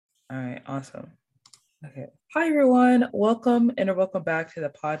All right, awesome. Okay. Hi, everyone. Welcome and welcome back to the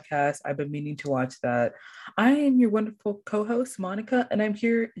podcast. I've been meaning to watch that. I am your wonderful co host, Monica, and I'm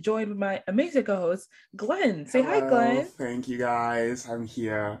here joined with my amazing co host, Glenn. Say hi, Hello, Glenn. thank you guys. I'm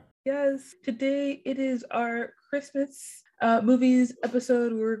here. Yes, today it is our Christmas movies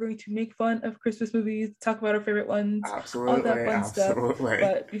episode. We're going to make fun of Christmas movies, talk about our favorite ones, all that Absolutely, fun stuff. absolutely.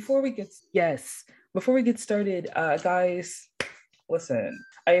 But before we get started, guys, listen,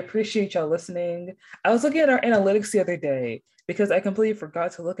 I appreciate y'all listening. I was looking at our analytics the other day because I completely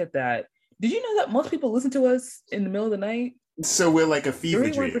forgot to look at that. Did you know that most people listen to us in the middle of the night? So we're like a fever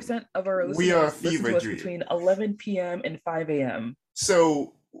dream. 31% of our We are a listeners listen fever to us dream. between 11 p.m. and 5 a.m.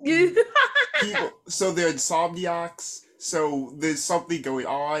 So they're insomniacs. So there's something going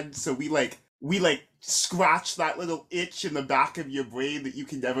on. So we scratch that little itch in the back of your brain that you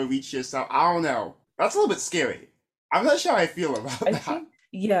can never reach yourself. I don't know. That's a little bit scary. I'm not sure how I feel about I that. think,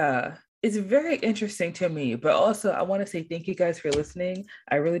 yeah, it's very interesting to me. But also, I want to say thank you guys for listening.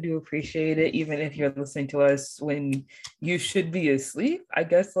 I really do appreciate it, even if you're listening to us when you should be asleep. I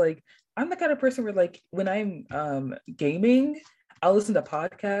guess, like, I'm the kind of person where, like, when I'm gaming, I'll listen to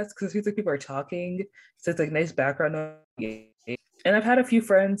podcasts because it feels like people are talking. So it's like nice background noise. And I've had a few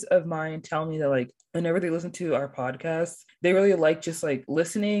friends of mine tell me that, like, whenever they listen to our podcast, they really like just like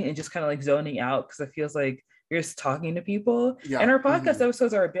listening and just kind of like zoning out because it feels like you're just talking to people. Yeah. And our podcast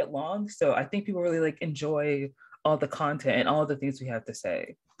episodes are a bit long, so I think people really like enjoy all the content and all the things we have to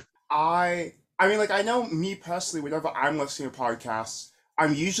say. I mean, like, I know me personally, whenever I'm listening to podcasts,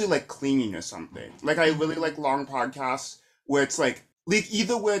 I'm usually like cleaning or something. Like, I really Mm-hmm. like long podcasts where it's like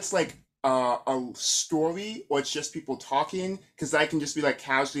either where it's like a story or it's just people talking, because I can just be like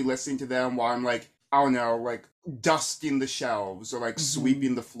casually listening to them while I'm like, I don't know, like dusting the shelves or like Mm-hmm.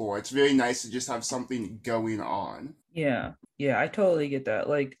 sweeping the floor. It's very nice to just have something going on. Yeah, yeah, I totally get that.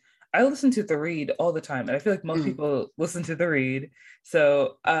 Like, I listen to The Read all the time, and I feel like most Mm, people listen to The Read.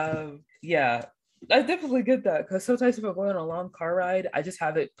 So, yeah, I definitely get that because sometimes if I'm going on a long car ride, I just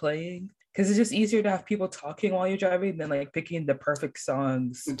have it playing because it's just easier to have people talking while you're driving than like picking the perfect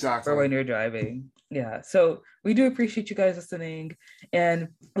songs for exactly. when you're driving. Yeah, so we do appreciate you guys listening, and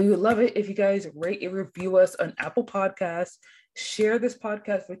we would love it if you guys rate and review us on Apple Podcasts. Share this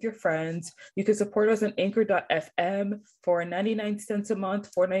podcast with your friends. You can support us on anchor.fm for 99 cents a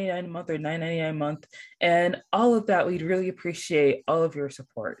month, 4.99 a month, or 9.99 a month. And all of that, we'd really appreciate all of your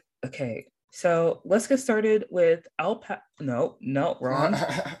support. Okay. So let's get started with no, wrong.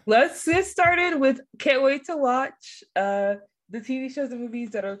 Let's get started with can't wait to watch the TV shows and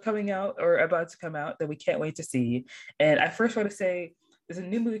movies that are coming out or about to come out that we can't wait to see. And I first want to say there's a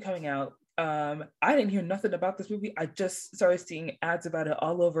new movie coming out. I didn't hear nothing about this movie. I just started seeing ads about it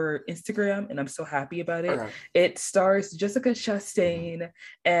all over Instagram, and I'm so happy about it. Okay. It stars Jessica Chastain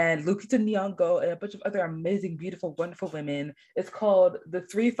and Lupita Nyong'o and a bunch of other amazing, beautiful, wonderful women. It's called The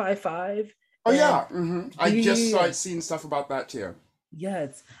 355. Oh And yeah. I just yeah, started seeing stuff about that too.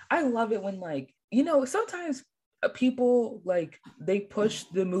 yes, I love it when, like, sometimes people like they push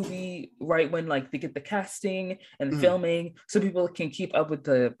the movie right when like they get the casting and the Mm. filming so people can keep up with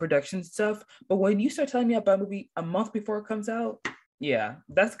the production stuff. But when you start telling me about a movie a month before it comes out, yeah,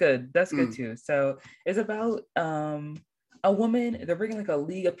 that's good. That's good Mm. too. So it's about a woman. They're bringing like a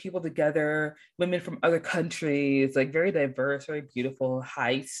league of people together, women from other countries, like very diverse, very beautiful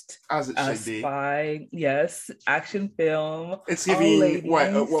heist, As it should be. spy, yes, action film, It's all giving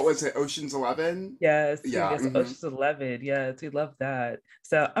what ladies. was it? Ocean's 11? Yes, Yeah. yes, Ocean's 11. Yes, we love that.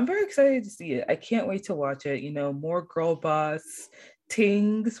 So I'm very excited to see it. I can't wait to watch it. More girl boss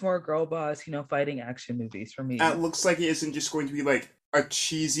things, more girl boss, fighting action movies for And it me. looks like it isn't just going to be like a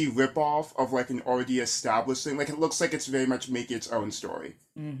cheesy ripoff of like an already established thing. Like it looks like it's very much making its own story.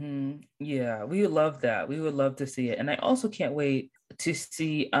 Yeah, we would love that. We would love to see it. And I also can't wait to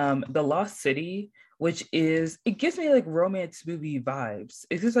see The Lost City, which is it gives me like romance movie vibes.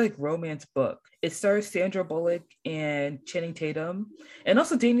 It's just like romance book. It stars Sandra Bullock and Channing Tatum and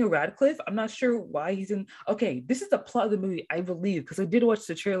also Daniel Radcliffe. I'm not sure why he's in. Okay, this is the plot of the movie, I believe, because I did watch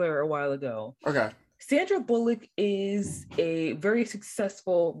the trailer a while ago. Okay. Sandra Bullock is a very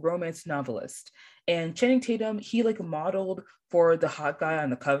successful romance novelist. And Channing Tatum, he like modeled for the hot guy on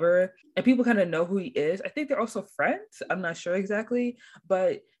the cover, and people kind of know who he is. I think they're also friends. I'm not sure exactly,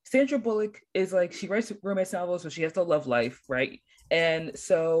 but Sandra Bullock is like she writes romance novels, but she has a love life, right? And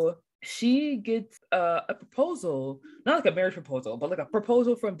so she gets a proposal, not like a marriage proposal, but like a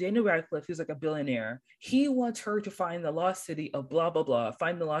proposal from Daniel Radcliffe, who's like a billionaire. He wants her to find the lost city of blah blah blah,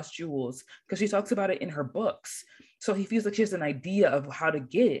 find the lost jewels, because she talks about it in her books. So he feels like she has an idea of how to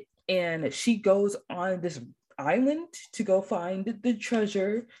get it, and she goes on this island to go find the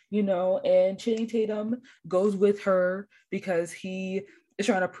treasure, and Channing Tatum goes with her because he is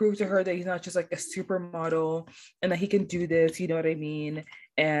trying to prove to her that he's not just like a supermodel and that he can do this, you know what I mean?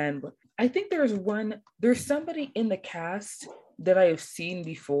 And I think there's somebody in the cast that I have seen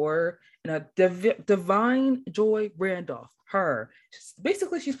before, and Divine Joy Randolph, her.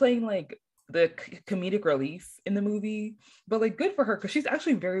 Basically, she's playing like the comedic relief in the movie, but like good for her because she's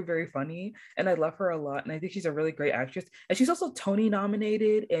actually very, very funny, and I love her a lot, and I think she's a really great actress, and she's also Tony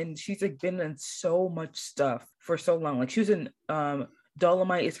nominated, and she's like been in so much stuff for so long. Like she was in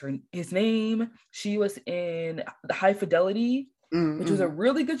Dolomite is his name. She was in the High Fidelity, which was a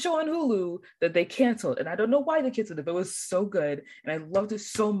really good show on Hulu that they canceled. And I don't know why they canceled it, but it was so good. And I loved it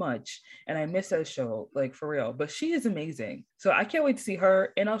so much. And I miss that show, like for real. But she is amazing. So I can't wait to see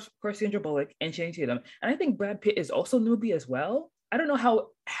her. And of course, Sandra Bullock and Channing Tatum. And I think Brad Pitt is also in the movie as well. I don't know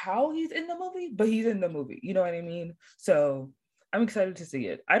how he's in the movie, but he's in the movie. You know what I mean? So I'm excited to see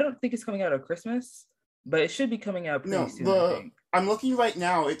it. I don't think it's coming out at Christmas, but it should be coming out pretty soon, I think. I'm looking right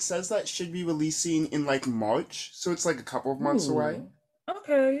now. It says that should be releasing in like March, so it's like a couple of months away.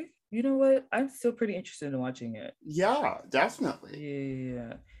 Okay. You know what? I'm still pretty interested in watching it. Yeah, definitely.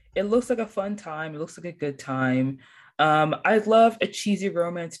 Yeah. It looks like a fun time. It looks like a good time. I love a cheesy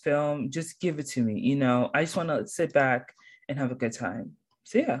romance film. Just give it to me. I just want to sit back and have a good time.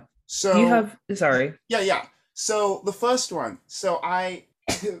 So yeah. So sorry. Yeah. So the first one. So I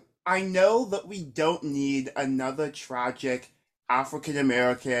know that we don't need another tragic African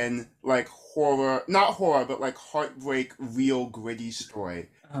American, like not horror, but like heartbreak, real gritty story.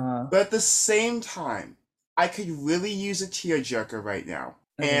 But at the same time, I could really use a tearjerker right now.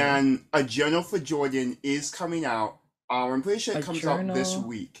 And A Journal for Jordan is coming out. I'm pretty sure it comes out this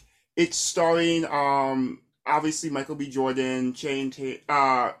week. It's starring obviously Michael B. Jordan, Shantae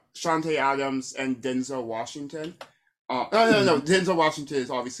Adams, and Denzel Washington. No. Denzel Washington is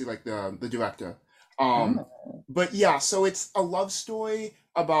obviously like the director. But yeah, so it's a love story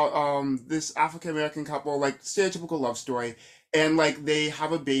about this African American couple, like stereotypical love story, and like they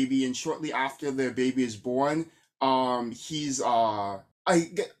have a baby, and shortly after their baby is born, he's I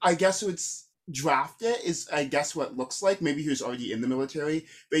guess it's drafted is I guess what it looks like. Maybe he was already in the military,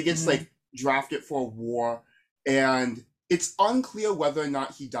 but he gets like drafted for a war, and it's unclear whether or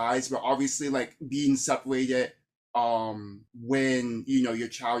not he dies, but obviously like being separated when your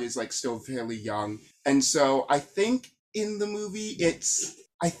child is like still fairly young. And so I think in the movie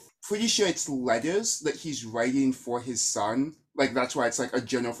I'm pretty sure it's letters that he's writing for his son. Like that's why it's like A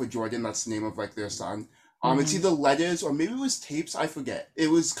Journal for Jordan. That's the name of like their son. It's either letters or maybe it was tapes. I forget. It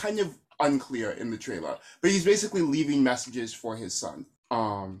was kind of unclear in the trailer, but he's basically leaving messages for his son.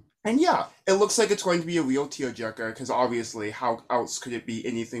 And yeah, it looks like it's going to be a real tearjerker because obviously how else could it be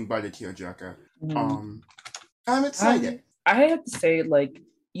anything but a tearjerker? I'm excited. I have to say, like,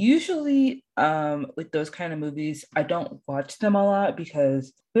 usually with those kind of movies, I don't watch them a lot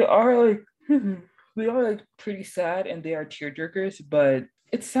because they are like pretty sad and they are tearjerkers, but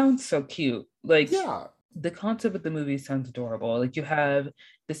it sounds so cute. Like, yeah, the concept of the movie sounds adorable. Like, you have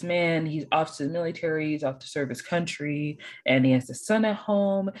this man, he's off to the military, he's off to serve his country, and he has a son at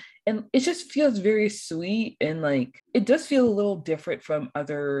home, and it just feels very sweet, and like it does feel a little different from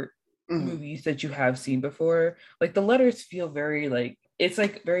other movies that you have seen before. Like the letters feel very like it's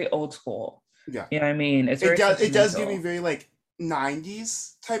like very old school. Yeah, you know what I mean? It's very it does give me very like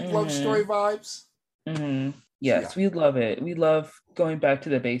 90s type love story vibes. Yes, we love it. We love going back to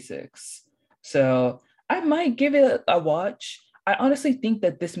the basics. So I might give it a watch. I honestly think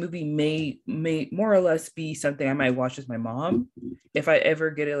that this movie may more or less be something I might watch with my mom if I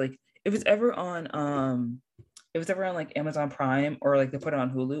ever get it. Like if it's ever on like Amazon Prime or like they put it on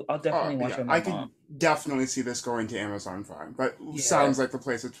Hulu, I'll definitely watch it with my mom. I could definitely see this going to Amazon Prime, but sounds like the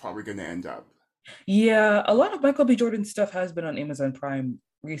place it's probably going to end up. Yeah, a lot of Michael B. Jordan stuff has been on Amazon Prime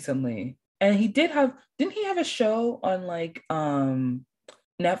recently. And didn't he have a show on like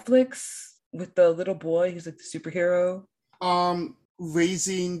Netflix with the little boy who's like the superhero?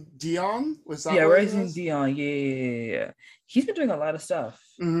 Raising Dion? Was that Raising Dion. Yeah. He's been doing a lot of stuff.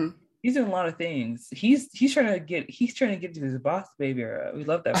 He's doing a lot of things. He's trying to get to his boss baby era. We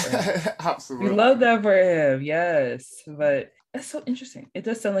love that for him. Absolutely. We love that for him. Yes. But that's so interesting. It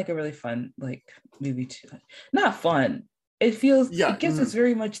does sound like a really fun like movie too. Not fun. It feels it gives us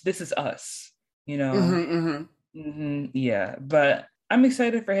very much This Is Us, Yeah. But I'm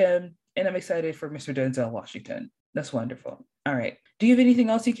excited for him and I'm excited for Mr. Denzel Washington. That's wonderful. All right. Do you have anything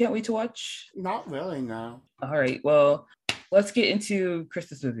else you can't wait to watch? Not really, no. All right. Well, let's get into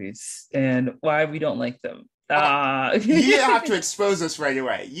Christmas movies and why we don't like them. You didn't have to expose us right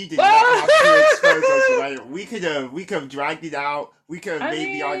away. You did not have to expose us right away. We could have dragged it out. We could have I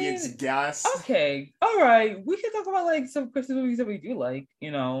made the audience mean, guess. okay, all right. We can talk about like some Christmas movies that we do like.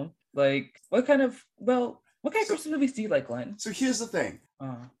 Like what kind of So Christmas movies do you like, Glenn? so here's the thing.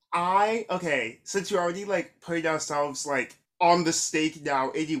 Uh, Since we're already like putting ourselves like on the stake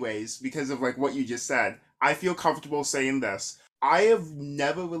now anyways, because of like what you just said, I feel comfortable saying this. I have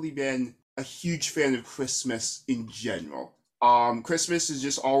never really been a huge fan of Christmas in general. Christmas is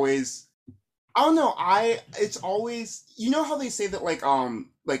just always, I don't know. It's always, you know how they say that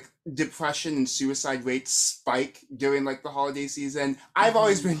like depression and suicide rates spike during like the holiday season. I've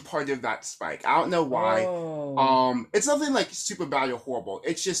always mhm. been part of that spike. I don't know why. Oh, It's nothing like super bad or horrible.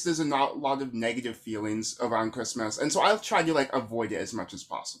 It's just there's a lot of negative feelings around Christmas, and so I've tried to like avoid it as much as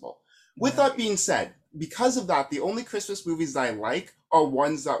possible. With yeah. that being said, because of that, the only Christmas movies that I like are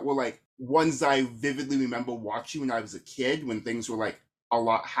ones that were like ones that I vividly remember watching when I was a kid, when things were like a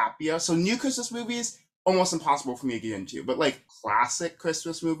lot happier. So new Christmas movies, almost impossible for me to get into. But like classic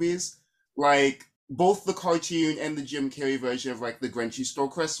Christmas movies, like both the cartoon and the Jim Carrey version of like The Grinch Who Stole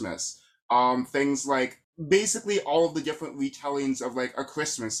Christmas. Things like basically all of the different retellings of like A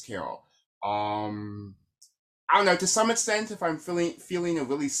Christmas Carol. Um, I don't know. To some extent, if I'm feeling a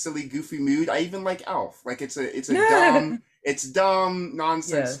really silly, goofy mood, I even like Elf. Like it's dumb,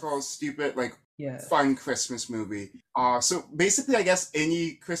 nonsensical, Yes. stupid, like Yes. fun Christmas movie. So basically, I guess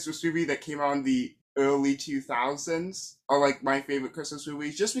any Christmas movie that came out in the early 2000s are like my favorite Christmas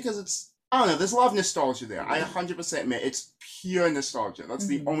movies, just because it's, I don't know. There's a lot of nostalgia there. I 100% admit it's pure nostalgia. That's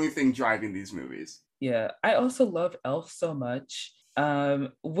the Mhm. only thing driving these movies. Yeah. I also love Elf so much.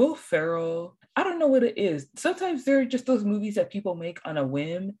 Will Ferrell, I don't know what it is. Sometimes there are just those movies that people make on a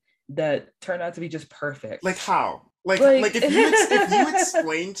whim that turn out to be just Like perfect. how? Like Like, if you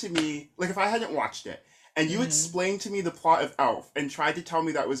explained to me, like if I hadn't watched it and you hmm explained to me the plot of Elf and tried to tell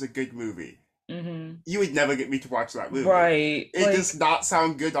me that was a good movie, hmm you would never get me to watch that movie. right. It does not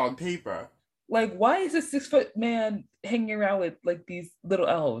sound good on paper. Why is a 6 foot man hanging around with like these little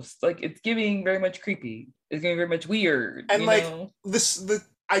elves? Like, it's giving very much creepy. It's giving very much weird, And you like know? this the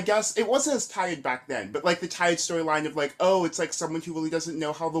I guess it wasn't as tired back then, but like the tired storyline of like, oh, it's like someone who really doesn't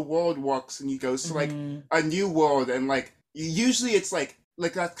know how the world works and he goes to like Hmm a new world and like usually it's like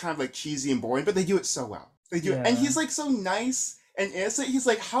that's kind of like cheesy and boring, but they do it so well. They do it. And Yeah. he's like so nice and innocent. He's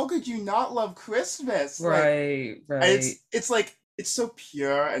like, how could you not love Christmas? Like Right. and Right. it's like it's so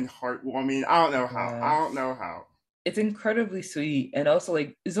pure and heartwarming. I don't know how. Yeah. I don't know how. It's incredibly sweet. And also,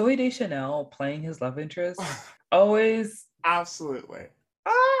 like, Zoe Deschanel playing his love interest, always, Absolutely.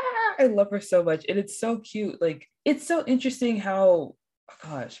 I love her so much. And it's so cute. Like, it's so interesting how, oh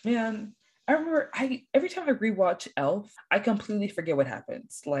gosh, man. I remember every time I rewatch Elf, I completely forget what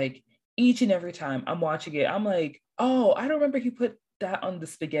happens. Like, each and every time I'm watching it, I'm like, oh, I don't remember he put that on the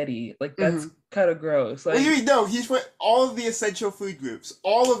spaghetti. Like, that's Hmm. kind of gross. Well, Like, you know, he's put all of the essential food groups.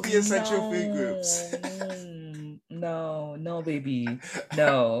 All of the essential food groups. no, no, no, baby,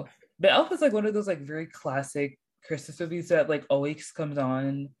 no. But Elf is like one of those like very classic Christmas movies that like always comes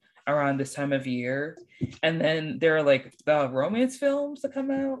on around this time of year. And then there are like the romance films that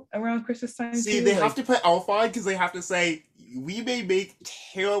come out around Christmas time See, too. they have Like, to put Elf on because they have to say, we may make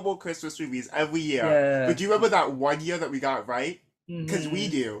terrible Christmas movies every year. But yeah, do you remember that one year that we got it right? Because we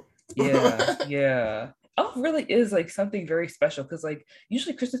hmm do. yeah, yeah. Elf really is like something very special because like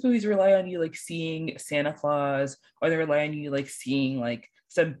usually Christmas movies rely on you like seeing Santa Claus, or they rely on you like seeing like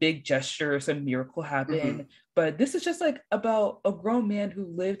some big gesture or some miracle Hmm. happen. But this is just like about a grown man who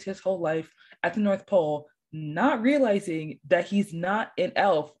lived his whole life at the North Pole, not realizing that he's not an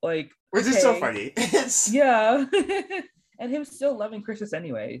elf. Like, Which is so okay, funny. It's yeah. And him still loving Christmas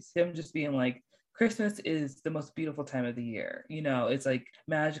anyways. Him just being like, Christmas is the most beautiful time of the year. It's like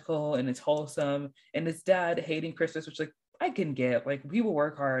magical and it's wholesome. And his dad hating Christmas, which like I can get. Like, people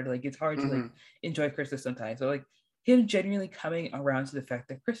work hard. Like, it's hard to like hmm. enjoy Christmas sometimes. So like him genuinely coming around to the fact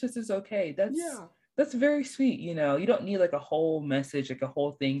that Christmas is okay. That's Yeah. that's very sweet. You don't need like a whole message, like a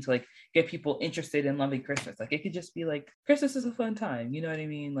whole thing to like get people interested in loving Christmas. Like, it could just be like Christmas is a fun time. You know what I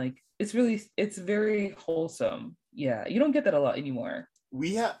mean? Like, it's very wholesome. Yeah, you don't get that a lot anymore.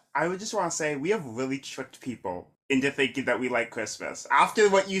 I would just want to say, we have really tricked people into thinking that we like Christmas. After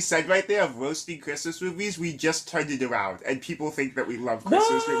what you said right there of roasting Christmas movies, we just turned it around and people think that we love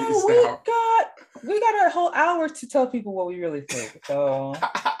Christmas No, movies now. we got a whole hour to tell people what we really think. So,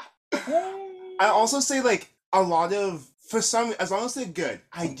 I um, also say like a lot of for some as long as they're good,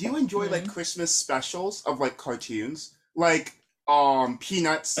 I do enjoy like mhm. Christmas specials of like cartoons. Like Oh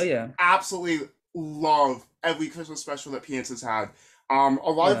Peanuts. yeah, Absolutely love every Christmas special that Peanuts has had. A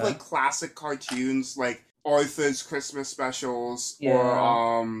lot of yeah. like classic cartoons like Arthur's Christmas specials, or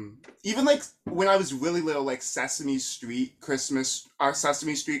Yeah. even like when I was really little, like Sesame Street Christmas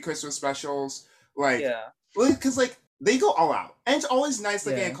specials, like, Yeah. well, because like they go all out, and it's always nice,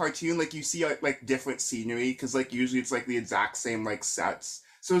 like in a Yeah. cartoon, like you see like different scenery, because like usually it's like the exact same like sets,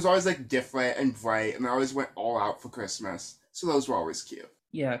 so it was always like different and bright, and I always went all out for Christmas, so those were always cute.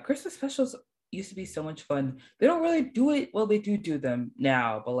 Yeah. Christmas specials used to be so much fun. They don't really do it. Well, they do them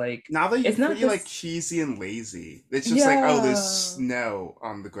now, but like Now they're it's not pretty like this. cheesy and lazy. It's just like, oh, there's Yeah. snow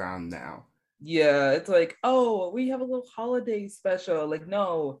on the ground now. Yeah, it's like, oh, we have a little holiday special. Like,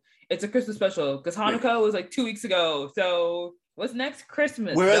 no, it's a Christmas special because Yeah. Hanukkah was like 2 weeks ago. So what's next?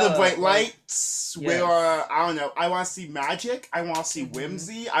 Christmas. Where are the Duh. bright Like, lights? Where yes. are, I don't know, I want to see magic. I want to see Hmm.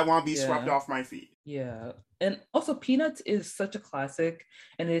 whimsy. I want to be swept Yeah. off my feet. Yeah. And also Peanuts is such a classic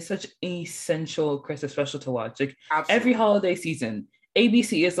and it is such an essential Christmas special to watch. Like every Absolutely. holiday season,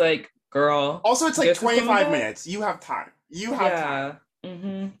 ABC is like, girl, Also, it's like guess who's coming 25 back? minutes. You have time. You have time.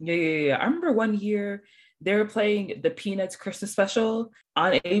 Yeah. Yeah. I remember one year they were playing the Peanuts Christmas special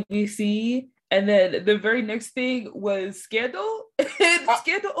on ABC, and then the very next thing was Scandal, and Uh,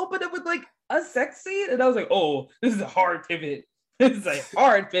 Scandal opened up with like a sex scene, and I was like, oh, this is a hard pivot. This is a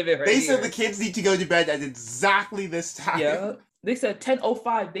hard pivot right they said the here. kids need to go to bed at exactly this time. Yeah. They said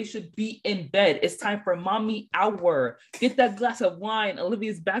 10:05, they should be in bed. It's time for mommy hour. Get that glass of wine.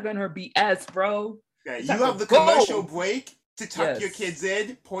 Olivia's back on her BS, bro. Yeah, It's you time have to the commercial go. break to tuck your Yes. kids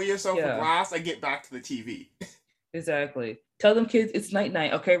in, pour yourself a Yeah. glass, and get back to the TV. Exactly. Tell them kids it's night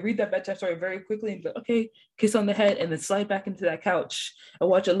night. Okay, read that bedtime story very quickly and be like, okay, kiss on the head and then slide back into that couch and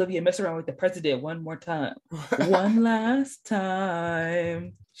watch Olivia mess around with the president one more time. One last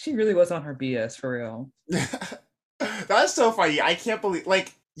time. She really was on her BS for real. That's so funny. I can't believe,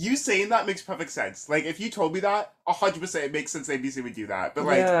 like, you saying that makes perfect sense. Like, if you told me that, 100% it makes sense ABC would do that. But,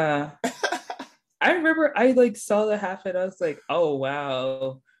 like, Yeah. I remember I like saw the half and I was like, oh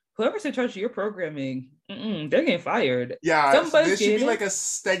wow. Whoever's in charge of your programming, they're getting fired. yeah, Somebody's there should be, getting like, it. a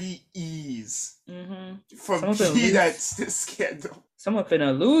steady ease from Someone's gonna lose. Peanuts to Scandal. Someone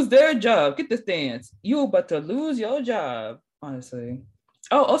finna lose their job. Get this dance. You about to lose your job. Honestly.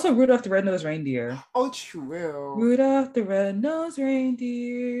 Oh, also Rudolph the Red-Nosed Reindeer. Oh, true. Rudolph the Red-Nosed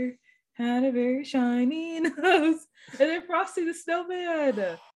Reindeer had a very shiny nose. And then Frosty the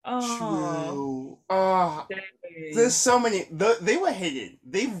Snowman. Oh, True. There's dang. so many. They were hidden.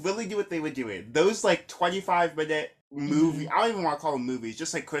 They really knew what they were doing. Those like 25-minute movie. Mhm. I don't even want to call them movies.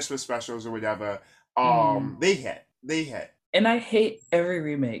 Just like Christmas specials or whatever. Mhm. They hit. They hit. And I hate every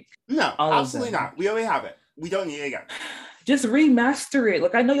remake. No, All of absolutely them. not. We already have it. We don't need it again. Just remaster it.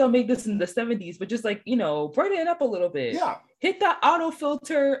 Like I know y'all made this in the 70s, but just like, brighten it up a little bit. Yeah. Hit that auto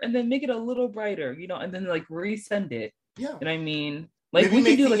filter and then make it a little brighter, and then like resend it. Yeah. You know what I mean? Like Maybe we can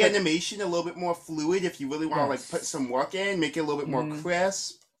make do the like animation a little bit more fluid if you really want to like put yes. some work in. Make it a little bit more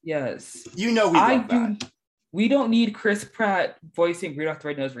crisp. Yes. You know we I love do. that. We don't need Chris Pratt voicing Rudolph the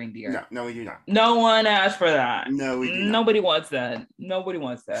Red-Nosed Reindeer. No, we do not. No one asked for that. No, we do not. Nobody wants that. Nobody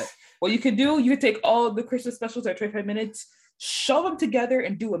wants that. What you could do, you could take all of the Christmas specials at 25 minutes, shove them together,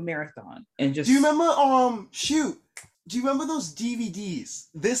 and do a marathon. And just Do you remember? Shoot. Do you remember those DVDs?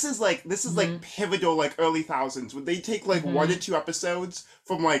 This is like pivotal, like early thousands, when they take like one or two episodes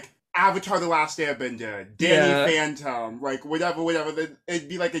from like Avatar: The Last Airbender, Danny Phantom, like whatever. Then it'd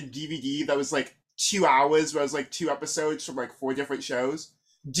be like a DVD that was like 2 hours, where it was like two episodes from like four different shows.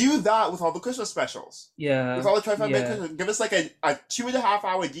 Do that with all the Christmas specials. Yeah. With all the 25-minute Christmas. Give us like a 2.5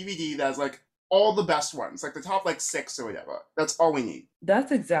 hour DVD that's like all the best ones, like the top like 6 or whatever. That's all we need.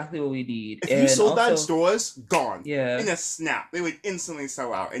 That's exactly what we need. If you sold that in stores, gone. Yeah. In a snap. They would instantly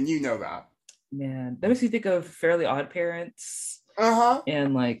sell out, and you know that. Man, that makes me think of Fairly Odd Parents. Uh-huh.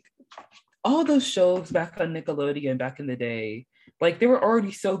 And like all those shows back on Nickelodeon back in the day, like they were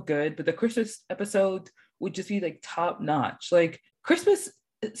already so good, but the Christmas episode would just be like top notch. Like Christmas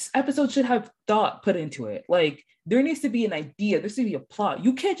episode should have thought put into it. Like there needs to be an idea, there needs to be a plot.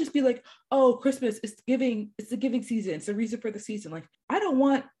 You can't just be like, oh, Christmas, it's the giving season, it's the reason for the season. Like I don't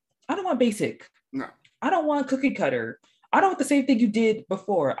want basic. No. I don't want cookie cutter. I don't want the same thing you did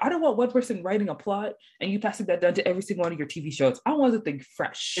before. I don't want one person writing a plot and you passing that down to every single one of your TV shows. I want something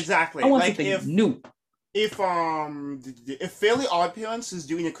fresh. Exactly. I want like something new. If Fairly Odd Parents is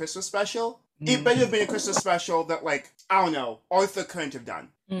doing a Christmas special, it better have been a Christmas special that, like, I don't know, Arthur couldn't have done.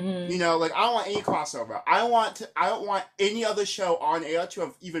 Mm-hmm. You know, like I don't want any crossover. I don't want any other show on air to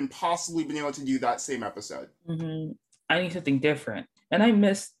have even possibly been able to do that same episode. Mm-hmm. I need something different. And I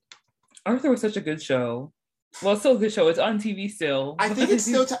missed Arthur was such a good show. Well, it's still a good show. It's on TV still. I think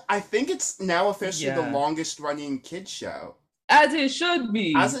it's now officially the longest running kids show. As it should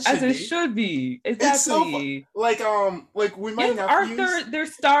be. As it should be. It's so Exactly. like when my Give nephews Arthur their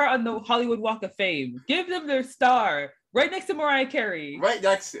star on the Hollywood Walk of Fame. Give them their star right next to Mariah Carey. right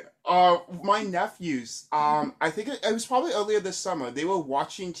next to my nephews, I think it was probably earlier this summer. They were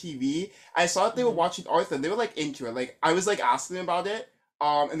watching TV. I saw that they were watching Arthur. They were like into it. Like I was like asking them about it.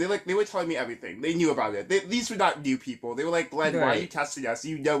 And they were telling me everything. They knew about it. These were not new people. They were like, Glenn, why are you testing us?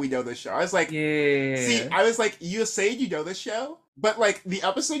 You know we know the show. I was like, yeah. See, I was like, you're saying you know the show, but like the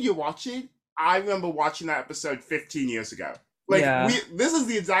episode you're watching, I remember watching that episode 15 years ago. Like this is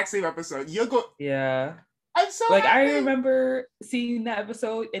the exact same episode. You're going. Yeah. I'm so like happy. I remember seeing that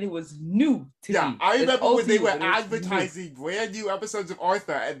episode and it was new to me. Yeah, I remember when they were advertising brand new episodes of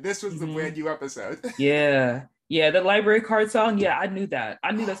Arthur, and this was the brand new episode. Yeah. Yeah, the library card song. Yeah, I knew that.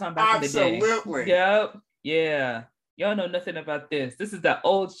 I knew that song back in the day. Absolutely. Yep. Yeah. Y'all know nothing about this. This is that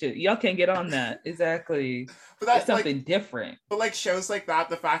old shit. Y'all can't get on that. Exactly. But that's something like, different. But like shows like that,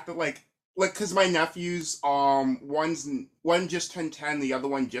 the fact that like because my nephews, one just turned 10, the other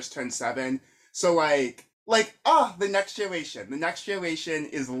one just turned 7. So the next generation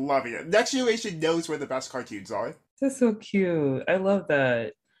is loving it. Next generation knows where the best cartoons are. That's so cute. I love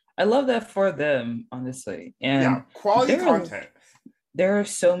that. I love that for them, honestly. And yeah, quality content. There are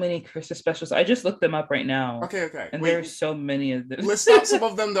so many Christmas specials. I just looked them up right now. Okay. And there are so many of them. List out some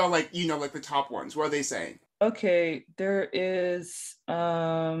of them that are like the top ones. What are they saying? Okay, there is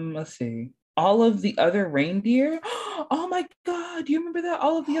let's see. All of the Other Reindeer. Oh my god, do you remember that?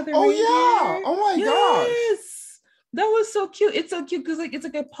 All of the Other Reindeer. Yeah. Oh my gosh. That was so cute. It's so cute because it's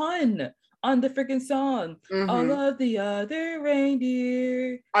like a pun on the freaking song. All of the Other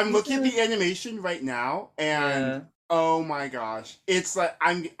Reindeer. I'm looking at the animation right now, and oh my gosh, it's like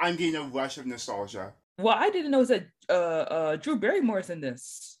I'm getting a rush of nostalgia. Well, I didn't know that Drew Barrymore's in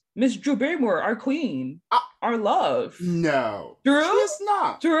this. Miss Drew Barrymore, our queen, our love. No, Drew. She's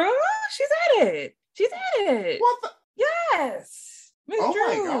not. Drew, she's in it. She's in it. What the? Yes. Miss Drew.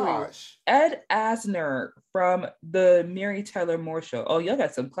 Oh my gosh. Ed Asner from the Mary Tyler Moore Show. Oh, y'all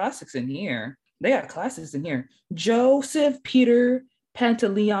got some classics in here. They got classics in here. Joseph Peter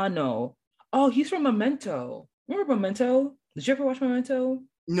Pantoliano. Oh, he's from Memento. Remember Memento? Did you ever watch Memento?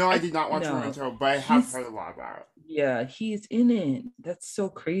 No, I did not watch Memento, but I have heard a lot about it. Yeah, he's in it. That's so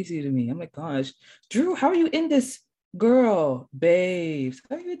crazy to me. Oh my gosh. Drew, how are you in this? Girl, babes,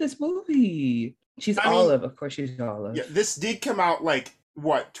 how are you in this movie? She's Olive. Of course she's Olive. Yeah, this did come out like,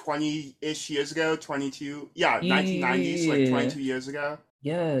 what, 20-ish years ago? 22? Yeah, 1990s, like 22 years ago.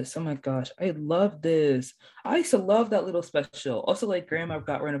 Yes. Oh my gosh. I love this. I used to love that little special. Also, like Grandma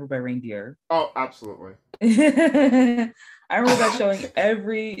Got Run Over by Reindeer. Oh, absolutely. I remember that showing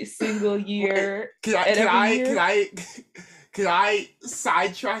every single year. Can I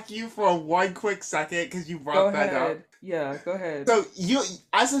sidetrack you for one quick second because you brought that up? Yeah, go ahead. So you,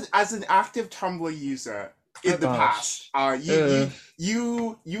 as an active Tumblr user in the past,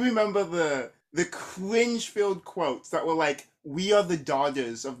 you remember the cringe-filled quotes that were like, "We are the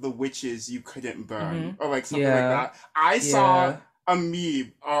daughters of the witches you couldn't burn," or like something like that. I saw a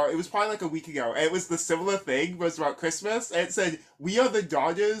meme, it was probably like a week ago, and it was the similar thing, was about Christmas, and it said, "We are the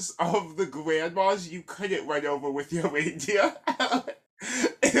daughters of the grandmas you couldn't run over with your reindeer."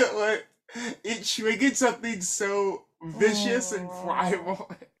 It triggered something so vicious and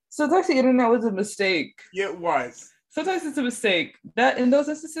primal. Sometimes the internet was a mistake. It was. Sometimes it's a mistake. That in those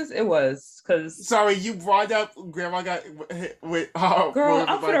instances, it was because. Sorry, you brought up Grandma Got hit with. Girl,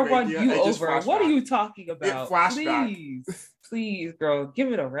 I'm gonna run you over. What are you talking about? Flashback. Please, girl,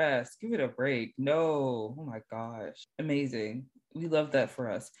 give it a rest. Give it a break. No, oh my gosh, amazing. We love that for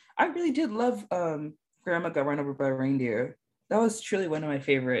us. I really did love Grandma Got Run Over by Reindeer. That was truly one of my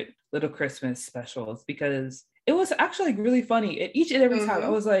favorite little Christmas specials because it was actually really funny. And each and every time I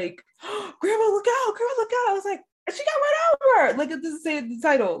was like, oh, Grandma, look out, Grandma, look out. I was like, she got run over. Like it doesn't say the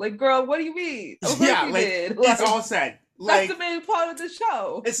title. Like, girl, what do you mean? Yeah, like it's all said. Like, that's the main part of the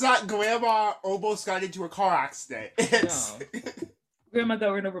show. It's not Grandma almost got into a car accident. It's... No. Grandma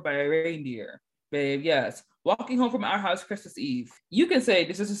got run over by a reindeer. Babe, yes. Walking home from our house Christmas Eve. You can say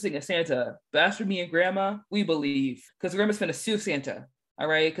this is a thing of Santa, but as for me and Grandma, we believe. Because Grandma's finna sue Santa, all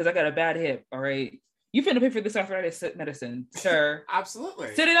right? Because I got a bad hip, all right? You finna pay for this arthritis medicine, sir.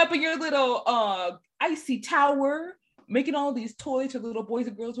 Absolutely. Sitting up in your little icy tower, making all these toys for little boys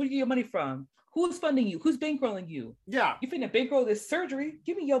and girls. Where do you get your money from? Who's funding you? Who's bankrolling you? Yeah. You finna bankroll this surgery?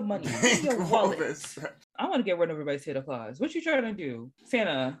 Give me your money. Give me your wallet. I want to get run over by Santa Claus. What you trying to do?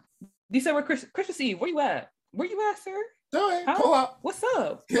 Santa, December Christmas Eve, where you at? Where you at, sir? Pull up. What's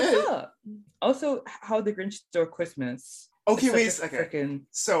up? What's up? Also, How the Grinch Stole Christmas. It's Okay, such wait a a second. freaking.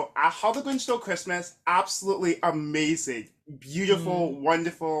 So, How the Grinch Stole Christmas, absolutely amazing, beautiful,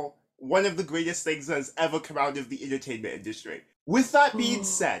 wonderful, one of the greatest things that has ever come out of the entertainment industry. With that being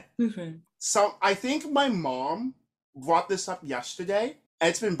said, I think my mom brought this up yesterday, and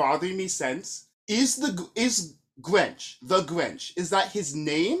it's been bothering me since. Is Grinch the Grinch? Is that his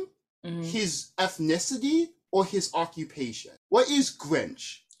name, his ethnicity, or his occupation? What is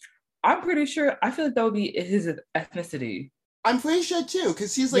Grinch? I'm pretty sure. I feel like that would be his ethnicity. I'm pretty sure too,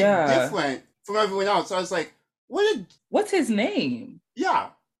 because he's like Yeah. different from everyone else. So I was like, what's his name? Yeah.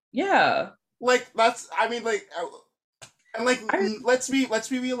 Yeah. Like that's. I mean, like, and like, let's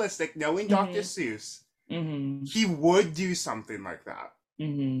be realistic. Knowing Dr. Seuss, he would do something like that.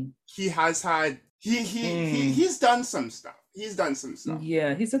 He has had. He's done some stuff. He's done some stuff.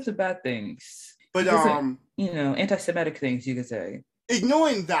 Yeah, he's done some bad things. But anti-Semitic things, you could say.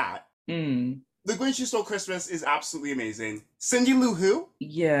 Ignoring that, The Grinch Who Stole Christmas is absolutely amazing. Cindy Lou Who?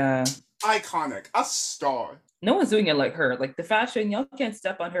 Yeah. Iconic. A star. No one's doing it like her. Like the fashion, y'all can't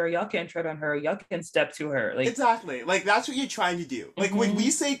step on her. Y'all can't tread on her. Y'all can step to her. Like exactly. Like that's what you're trying to do. Like when we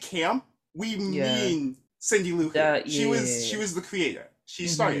say camp, we mean Cindy Lou Who. She was the creator. She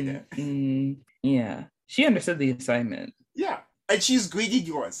started it. Yeah. She understood the assignment. Yeah. And she's greeted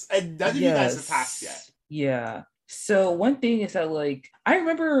yours. And none of you guys have passed yet. Yeah. So one thing is that like I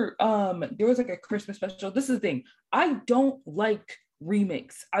remember there was like a Christmas special. This is the thing. I don't like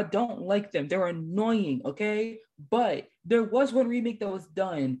remakes. I don't like them. They're annoying, okay? But there was one remake that was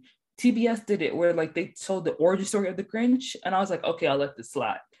done. TBS did it where like they told the origin story of the Grinch, and I was like, okay, I'll let this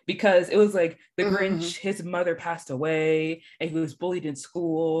slide. Because it was like the Grinch, his mother passed away and he was bullied in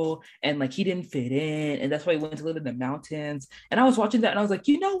school and like he didn't fit in, and that's why he went to live in the mountains. And I was watching that and I was like,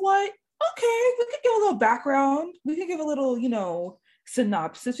 you know what? Okay, we could give a little background. We could give a little,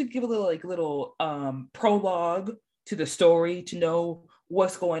 synopsis. We could give a little prologue to the story to know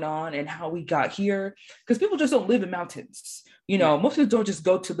what's going on and how we got here. Because people just don't live in mountains. Most people don't just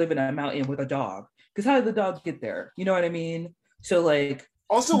go to live in a mountain with a dog. Because how did the dog get there? You know what I mean? So like.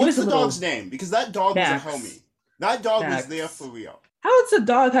 Also, what's the dog's name? Because that dog Max. Was a homie. That dog was there for real. How does the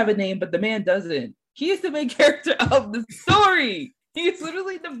dog have a name, but the man doesn't? He is the main character of the story. He's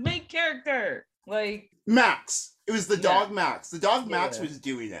literally the main character. Like Max. It was the dog Max. The dog Max was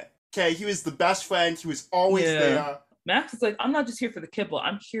doing it. Okay, he was the best friend. He was always there. Max is like, I'm not just here for the kibble.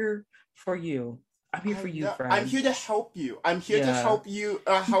 I'm here for you. I'm here for you, friend. I'm here to help you. I'm here to help you,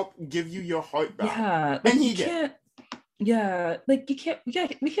 help give you your heart back. Yeah, like, and he did. Yeah, like we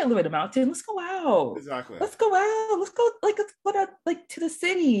can't live in a mountain. Let's go out. Exactly. Let's go out. Let's go out like to the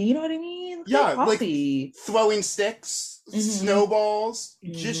city. You know what I mean? Let's like throwing sticks, snowballs,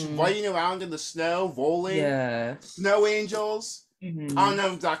 just riding around in the snow, rolling. Yeah. Snow angels. I don't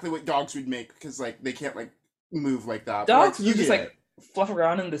know exactly what dogs would make because like they can't like move like that. Dogs you just like fluff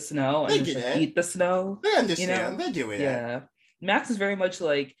around in the snow and just like, eat the snow. They understand. They're doing it. Yeah. Max is very much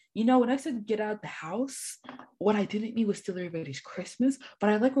like, when I said get out of the house, what I didn't mean was steal everybody's Christmas,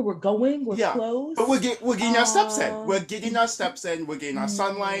 but I like where we're going. We're close. But we're getting our steps in. We're getting our steps in. We're getting our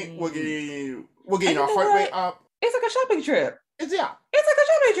sunlight. We're getting our heart rate up. It's like a shopping trip. It's like a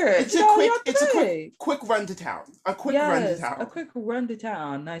shopping trip. It's a quick run to town. A quick run to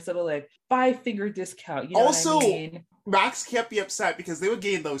town. Nice little like 5-finger discount. Also, what I mean? Max can't be upset because they were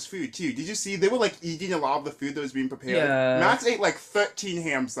getting those food too. Did you see? They were like eating a lot of the food that was being prepared. Yeah. Max ate like 13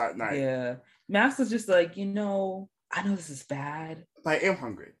 hams that night. Yeah. Max was just like, I know this is bad. I am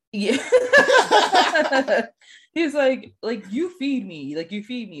hungry. Yeah. He's like you feed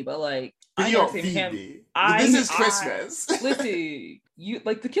me, but like but you don't feed me. This is Christmas. Listen, you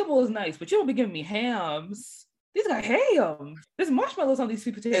like the kibble is nice, but you don't be giving me hams. These got ham. There's marshmallows on these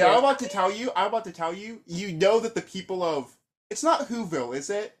sweet potatoes. Hey, I'm about to tell you, you know that the people of, it's not Whoville, is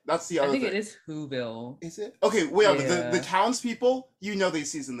it? That's the other thing. I think it is Whoville. Is it? Okay, whatever. The townspeople, they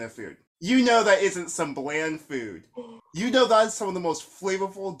season their food. You know that isn't some bland food. You know that's some of the most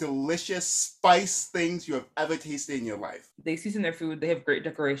flavorful, delicious, spice things you have ever tasted in your life. They season their food. They have great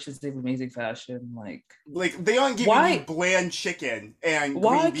decorations. They have amazing fashion. Like they aren't giving you bland chicken and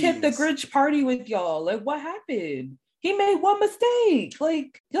why green can't beans. the Grinch party with y'all? Like what happened? He made one mistake.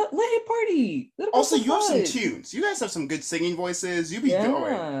 Like let him party. Also, you have some tunes. You guys have some good singing voices. You be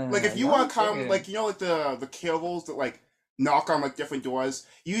going. Like if you want to come, like like the carols that like knock on like different doors.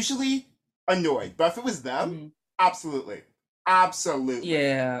 Usually annoyed, but if it was them, absolutely.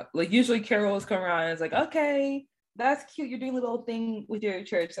 Yeah, like usually carols come around and it's like, okay, that's cute. You're doing a little thing with your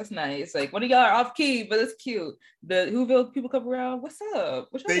church. That's nice. Like one of y'all are off key, but it's cute. The Whoville people come around. What's up?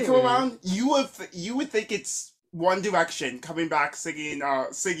 They come around. You would think it's One Direction coming back singing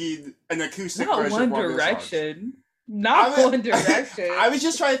an acoustic version. Not One Direction. Not One Direction. I was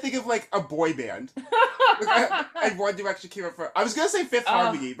just trying to think of like a boy band. And One Direction came up first. I was gonna say Fifth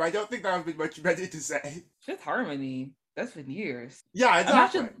Harmony, but I don't think that would be much better to say. Fifth Harmony. That's been years. Yeah,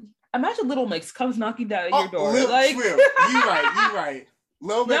 exactly. Imagine Little Mix comes knocking down your door. True. You right.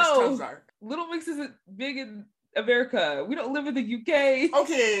 Little Mix comes out. Little Mix isn't big in America. We don't live in the UK.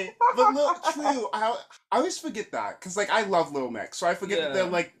 Okay, but true. I always forget that because like I love Little Mix, so I forget that they're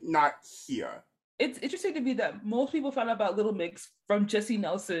like not here. It's interesting to me that most people found out about Little Mix from Jessie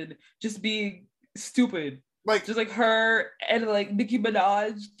Nelson just being stupid. Like just like her and like Nicki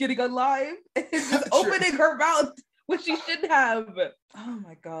Minaj getting on live and just opening her mouth, which she shouldn't have. Oh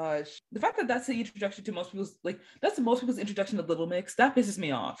my gosh. The fact that that's the introduction to most people's, like, that's most people's introduction to Little Mix, that pisses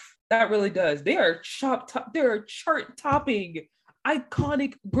me off. That really does. They are chart-topping,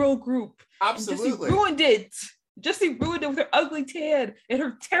 iconic girl group. Absolutely. Jessie ruined it with her ugly tan and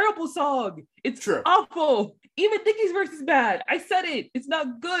her terrible song. It's awful. Even Nicki's verse is bad. I said it. It's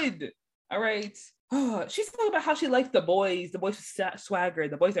not good. All right. She's talking about how she likes the boys with swagger,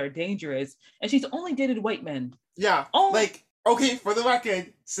 the boys that are dangerous, and she's only dated white men. Yeah, okay, for the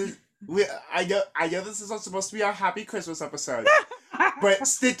record, since I know this is not supposed to be our Happy Christmas episode, but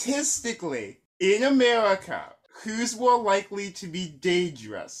statistically, in America, who's more likely to be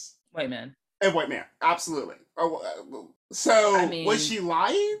dangerous? White man. A white man, absolutely. So, was she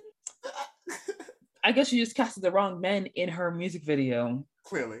lying? I guess she just casted the wrong men in her music video.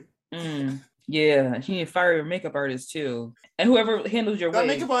 Clearly. Yeah, she need to fire your makeup artist too. And whoever handles your wig. That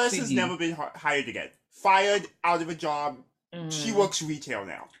makeup artist has never been hired again. Fired, out of a job. She works retail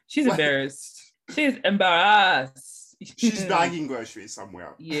now. She's embarrassed. She's embarrassed. She's bagging groceries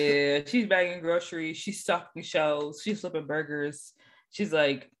somewhere. Yeah, she's bagging groceries. She's stocking shelves. She's flipping burgers. She's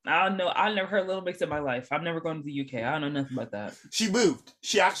like, I don't know. I never heard Little Mix in my life. I've never gone to the UK. I don't know nothing about that. She moved.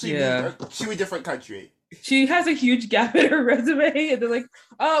 She actually moved to a different country. She has a huge gap in her resume, and they're like,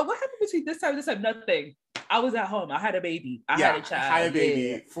 what happened between this time and this time? Nothing. I was at home. I had a baby. I had a child. I had a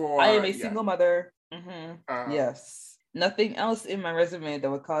baby I am a single mother. Yes. Nothing else in my resume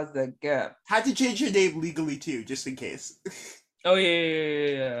that would cause that gap. Had to change her name legally too, just in case. Oh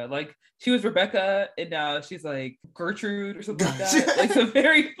yeah. Like she was Rebecca, and now she's like Gertrude or something like that. Like some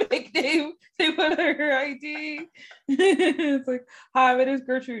very fake name they put on her ID. It's like, hi, my name is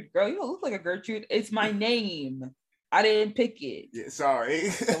Gertrude. Girl, you don't look like a Gertrude. It's my name. I didn't pick it. Yeah, sorry.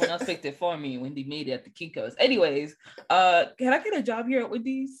 Someone else picked it for me when they made it at the Kinko's. Anyways, can I get a job here at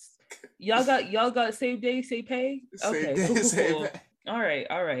Wendy's? Y'all got same day, same pay? Okay, cool. All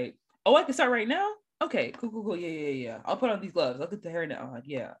right. Oh, I can start right now? Okay, cool. Yeah. I'll put on these gloves. I'll get the hairnet on.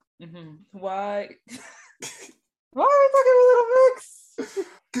 Yeah. Why? Why are we talking about Little Mix?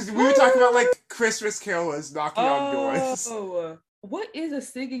 Because we were talking about like Christmas carolers knocking on doors. Oh, what is a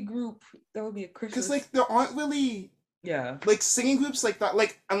singing group that would be a Christmas? Because like there aren't really like singing groups like that.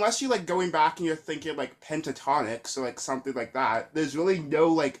 Like unless you're like going back and you're thinking like Pentatonix or like something like that. There's really no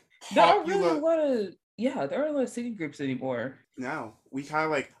like popular. There aren't a lot of singing groups anymore. No, we kind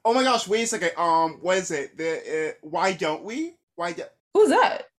of like. Oh my gosh! Wait a second. What is it? Why don't we? Who's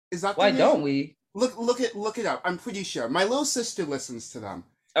that? Is that Why don't we? Look it up. I'm pretty sure my little sister listens to them.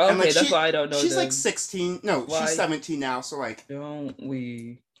 Oh, okay, like, that's why I don't know. She's like 16. No, she's 17 now. So like, don't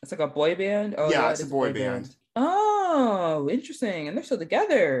we? It's like a boy band. Oh yeah, it's a boy band. Oh, interesting. And they're still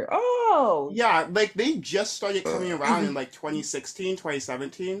together. Oh, yeah. Like they just started coming around in like 2016,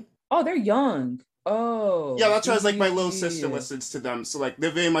 2017. Oh, they're young. Oh, yeah. That's why I was like, my little sister listens to them. So like,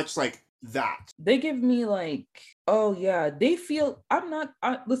 they're very much like that. They give me like, oh yeah, they feel.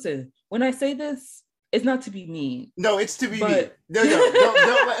 Listen, when I say this, it's not to be mean. No, it's to be mean. No,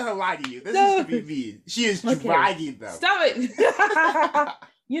 don't let her lie to you. This is to be mean. She is dragging them. Stop it.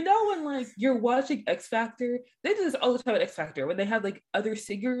 You know when like you're watching X Factor, they do this all the time at X Factor when they have like other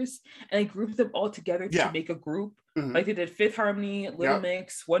singers and they group them all together to make a group. Like they did Fifth Harmony, Little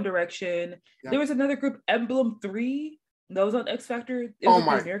Mix, One Direction. There was another group, Emblem 3, that was on X Factor. It was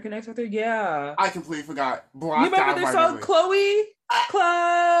the American X Factor. Yeah, I completely forgot. You remember their song Chloe? Chloe,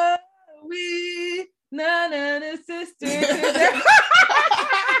 na sister. Why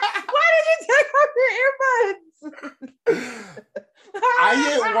did you take off your earbuds? I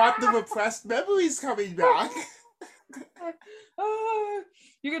didn't want the repressed memories coming back.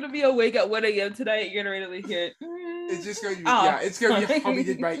 You're gonna be awake at 1 a.m. tonight. You're gonna randomly hear. It's just going to be it's gonna be humming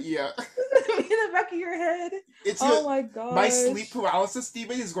in my ear. In the back of your head. My god. My sleep paralysis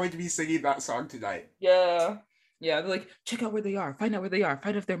demon is going to be singing that song tonight. Yeah. They're like, check out where they are. Find out where they are.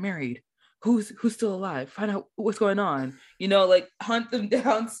 Find out if they're married. Who's still alive? Find out what's going on. You know, like hunt them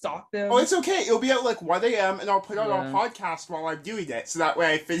down, stalk them. Oh, it's okay. It'll be at like 1 a.m. and I'll put on our podcast while I'm doing it, so that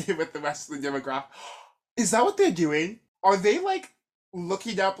way I fit in with the rest of the demographic. Is that what they're doing? Are they like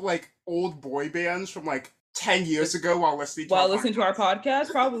looking up like old boy bands from like 10 years ago while listening to our podcast?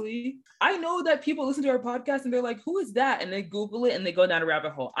 Probably. I know that people listen to our podcast and they're like, who is that? And they Google it and they go down a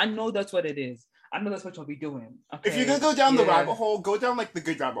rabbit hole. I know that's what it is. I know that's what you'll be doing. Okay? If you're gonna go down the rabbit hole, go down like the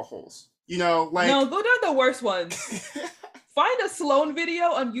good rabbit holes. You know, like no, go down the worst ones. Find a Sloan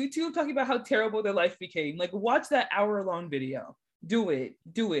video on YouTube talking about how terrible their life became. Like, watch that hour-long video. Do it.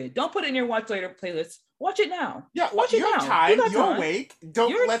 Don't put it in your watch later playlist. Watch it now. Yeah, watch it now. Time. You're awake.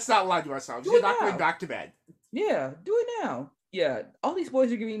 Let's not lie to ourselves. You're not going back to bed. Yeah, do it now. Yeah, all these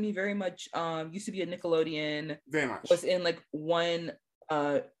boys are giving me very much. Used to be a Nickelodeon. Very much. Was in like one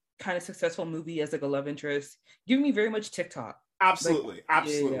kind of successful movie as like a love interest. Giving me very much TikTok. Absolutely.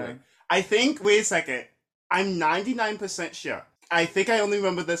 Yeah. I think. Wait a second. I'm 99% sure. I think I only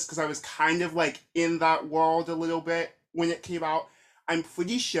remember this because I was kind of like in that world a little bit when it came out. I'm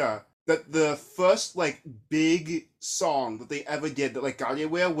pretty sure that the first like big song that they ever did that like got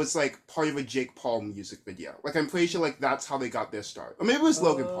anywhere was like part of a Jake Paul music video. Like I'm pretty sure like that's how they got their start. Or maybe it was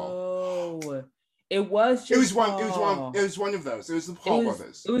Logan Paul. Oh, it was Jake Paul. It was one of those. It was the Paul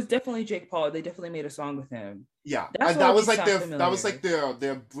brothers. It was definitely Jake Paul. They definitely made a song with him. Yeah, that was like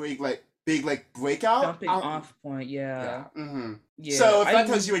their big breakout jumping off point. Yeah. Mm-hmm. Yeah. So if that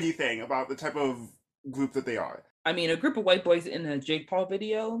tells you anything about the type of group that they are, I mean, a group of white boys in a Jake Paul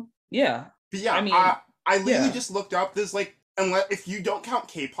video. Yeah. But yeah, I mean, I literally just looked up. There's like, unless if you don't count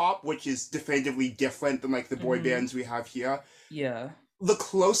K-pop, which is definitively different than like the boy bands we have here. Yeah. The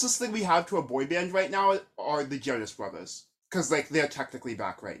closest thing we have to a boy band right now are the Jonas Brothers, because like they're technically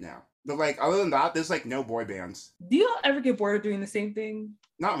back right now. But like other than that, there's like no boy bands. Do y'all ever get bored of doing the same thing?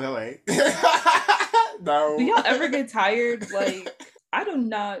 Not really. No. Do y'all ever get tired? Like, I do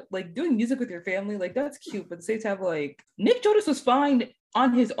not like doing music with your family. Like, that's cute, but at the same time, like Nick Jonas was fine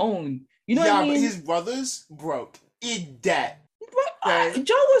on his own. You know what I mean? Yeah, but his brothers broke in debt. Okay.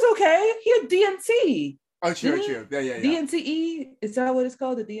 Joe was okay. He had DNC. Oh, true. Yeah. DNCE, is that what it's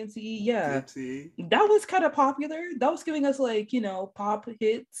called? The DNCE? Yeah. DNCE. That was kind of popular. That was giving us like, pop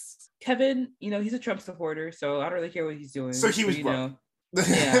hits. Kevin, he's a Trump supporter, so I don't really care what he's doing. So he was broke.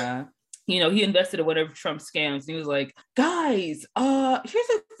 Yeah. He invested in whatever Trump scams. And he was like, guys, here's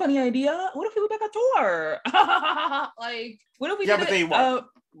a funny idea. What if we went back on tour? Like, what if we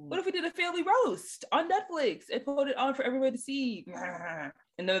what if we did a family roast on Netflix and put it on for everybody to see?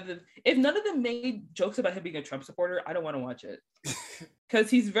 And if none of them made jokes about him being a Trump supporter, I don't want to watch it. Because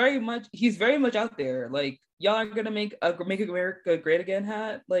he's very much out there. Like, y'all aren't gonna make America great again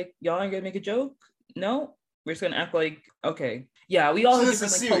hat. Like, y'all aren't gonna make a joke. No, we're just gonna act like, okay, yeah, we all have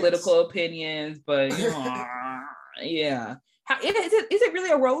different political opinions, but yeah. Is it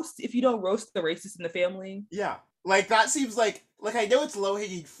really a roast if you don't roast the racist in the family? Yeah, like that seems like I know it's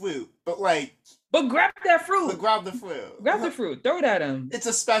low-hanging fruit, but grab that fruit. But grab the fruit. Grab the fruit. Throw it at him. It's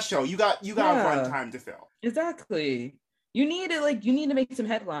a special. You got one time to fill. Exactly. You need to make some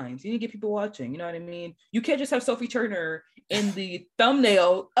headlines. You need to get people watching. You know what I mean? You can't just have Sophie Turner in the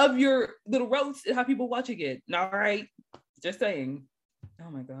thumbnail of your little roast and have people watching it. All right. Just saying. Oh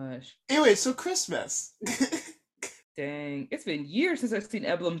my gosh. Anyway, so Christmas. Dang. It's been years since I've seen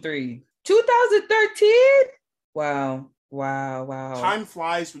Emblem 3. 2013? Wow. Time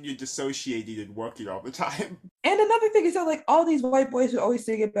flies when you're dissociated and working all the time. And another thing is that like all these white boys are always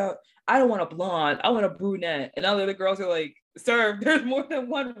thinking about, I don't want a blonde, I want a brunette. And all the other girls are like, sir, there's more than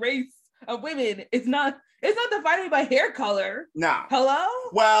one race of women. It's not divided by hair color. Nah. Hello?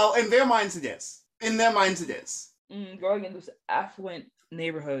 Well, in their minds it is. Growing in those affluent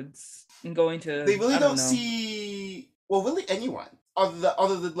neighborhoods and going to, they really don't see, well, really anyone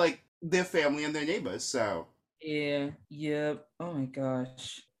other than like their family and their neighbors. So yeah. Oh my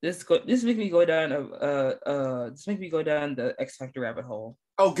gosh, this makes me go down the X Factor rabbit hole.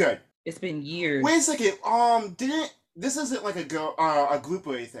 Oh, good. It's been years. Wait a second. This isn't like a group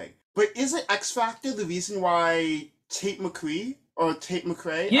or anything, but isn't X Factor the reason why Tate McRae?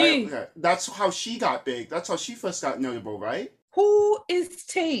 Yeah. That's how she got big. That's how she first got notable, right? Who is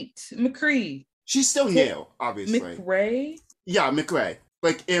Tate McRae? She's still new, obviously. McRae? Yeah, McRae.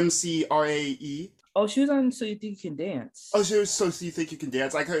 Like McRae. Oh, she was on So You Think You Can Dance. Oh, she was So You Think You Can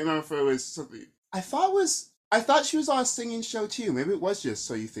Dance. I can't remember if it was something. I thought she was on a singing show too. Maybe it was just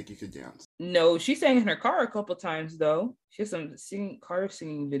So You Think You Could Dance. No, she sang in her car a couple times though. She has some car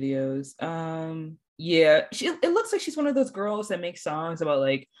singing videos. Yeah, it looks like she's one of those girls that make songs about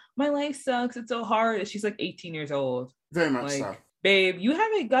like, my life sucks, it's so hard. And she's like 18 years old. Very much so. Babe, you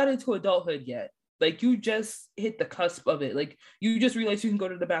haven't got into adulthood yet. Like, you just hit the cusp of it. Like, you just realized you can go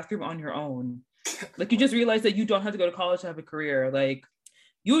to the bathroom on your own. Like, you just realized that you don't have to go to college to have a career. Like,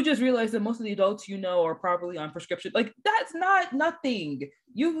 You just realize that most of the adults you know are probably on prescription. Like, that's not nothing.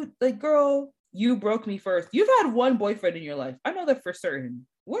 You, like, girl, you broke me first. You've had one boyfriend in your life. I know that for certain.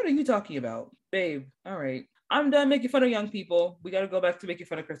 What are you talking about? Babe, all right. I'm done making fun of young people. We got to go back to making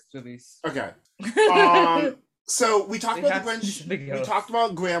fun of Christmas movies. Okay. So we talked about the Grinch. We talked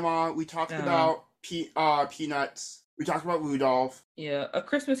about Grandma. We talked about Peanuts. We talked about Rudolph. Yeah, A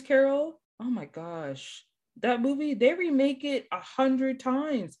Christmas Carol. Oh my gosh. That movie, they remake it 100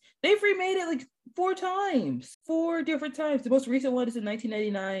 times. They've remade it like 4 times. 4 different times. The most recent one is in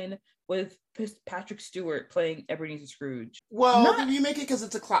 1999 with Patrick Stewart playing Ebenezer Scrooge. Well, they remake it because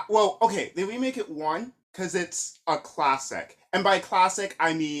it's a well, okay, they remake it one because it's a classic. And by classic,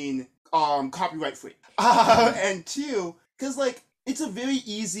 I mean copyright free. And 2, because like it's a very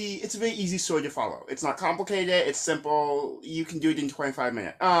easy story to follow. It's not complicated, it's simple. You can do it in 25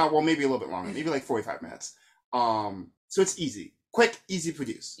 minutes. Well, maybe a little bit longer, maybe like 45 minutes. So it's easy. Quick, easy to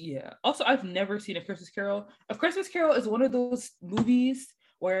produce. Yeah. Also, I've never seen A Christmas Carol. A Christmas Carol is one of those movies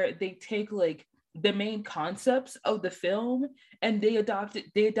where they take like the main concepts of the film and they adapt it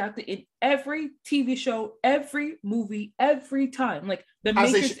in every TV show, every movie, every time. Like The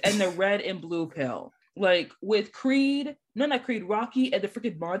Matrix and the Red and Blue Pill. Like with Creed, not Creed, Rocky and the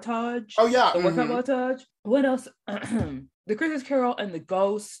freaking montage. Oh yeah. The workout montage. What else? The Christmas Carol and the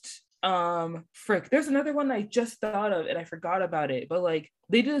Ghost. There's another one I just thought of and I forgot about it, but like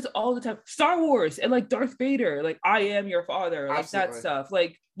they do this all the time. Star Wars and like Darth Vader, like I am your father, like Absolutely. That stuff.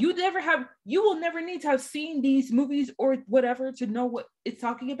 Like you will never need to have seen these movies or whatever to know what it's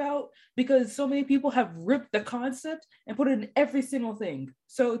talking about, because so many people have ripped the concept and put it in every single thing.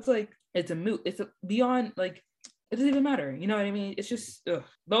 So it's like it's beyond, like it doesn't even matter. You know what I mean? It's just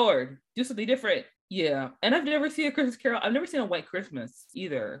Lord, do something different. Yeah. And I've never seen A Christmas Carol. I've never seen A White Christmas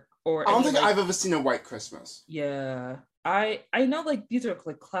either. I don't think I've ever seen A White Christmas. Yeah. I know like these are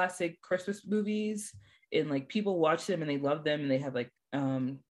like classic Christmas movies and like people watch them and they love them and they have like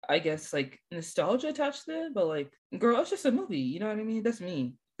I guess like nostalgia attached to it, but like girl, it's just a movie, you know what I mean? That's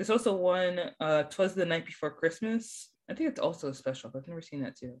me. There's also one 'Twas the Night Before Christmas. I think it's also a special, but I've never seen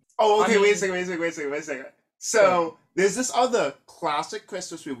that too. Oh, okay, wait a second. So there's this other classic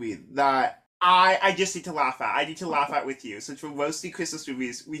Christmas movie that I just need to laugh at. I need to laugh at with you. Since we're roasting Christmas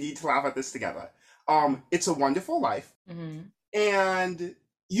movies, we need to laugh at this together. It's A Wonderful Life. Mm-hmm. And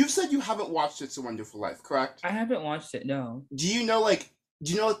you said you haven't watched It's a Wonderful Life, correct? I haven't watched it, no. Do you know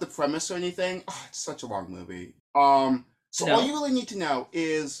the premise or anything? Oh, it's such a long movie. So no. All you really need to know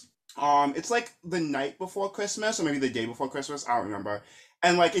is it's like the night before Christmas, or maybe the day before Christmas, I don't remember.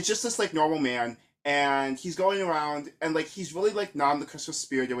 And like it's just this like normal man. And he's going around and like he's really like not in the Christmas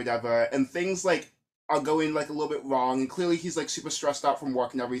spirit or whatever, and things like are going like a little bit wrong, and clearly he's like super stressed out from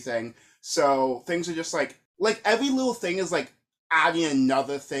work and everything. So things are just like every little thing is like adding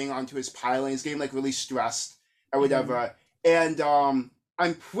another thing onto his pile, and he's getting like really stressed or whatever. Mm-hmm. And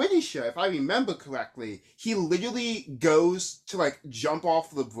I'm pretty sure, if I remember correctly, he literally goes to like jump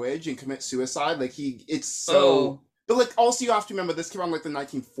off the bridge and commit suicide. Like it's so. Oh. But like also you have to remember this came out in like the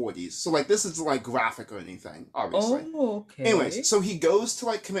 1940s, so like this isn't like graphic or anything, obviously. Oh, okay. Anyways, so he goes to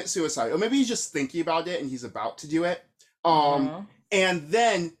like commit suicide, or maybe he's just thinking about it and he's about to do it. And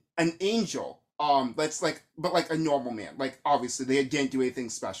then an angel, that's like, but like a normal man, like obviously they didn't do anything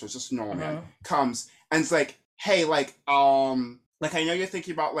special, it's just a normal man, comes and it's like, hey, like I know you're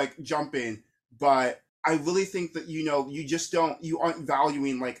thinking about like jumping, but I really think that, you aren't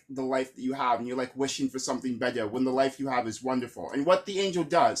valuing like the life that you have, and you're like wishing for something better when the life you have is wonderful. And what the angel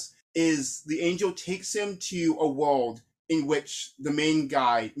does is the angel takes him to a world in which the main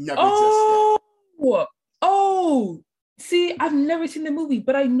guy never existed. Oh, see, I've never seen the movie,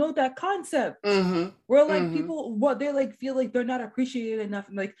 but I know that concept. Mm-hmm. Where like people, they like feel like they're not appreciated enough,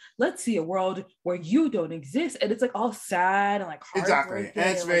 and like, let's see a world where you don't exist, and it's like all sad and like heartbreaking. Exactly,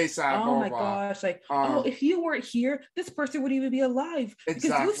 and it's very sad. Oh my gosh, like if you weren't here, this person wouldn't even be alive because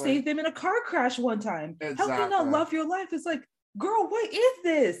you saved them in a car crash one time. Exactly. How can you not love your life? It's like, girl, what is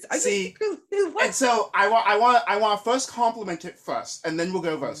this? And so I want to first compliment it first, and then we'll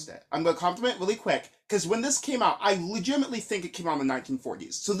go roast it. I'm going to compliment really quick, because when this came out, I legitimately think it came out in the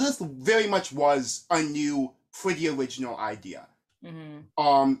 1940s. So this very much was a new, pretty original idea.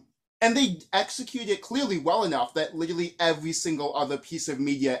 Mm-hmm. And they executed it clearly well enough that literally every single other piece of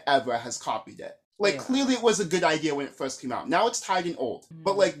media ever has copied it. Like, clearly it was a good idea when it first came out. Now it's tied in old. Mm-hmm.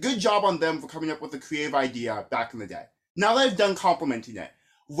 But, like, good job on them for coming up with a creative idea back in the day. Now that I've done complimenting it,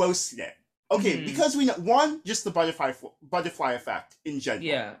 roasting it. Okay, because we know, one, just the butterfly effect in general.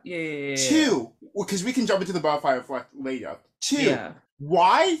 Yeah. 2, because we can jump into the butterfly effect later. 2,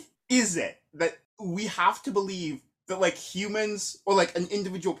 why is it that we have to believe that like humans or like an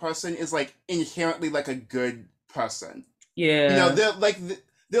individual person is like inherently like a good person. You know, Yeah.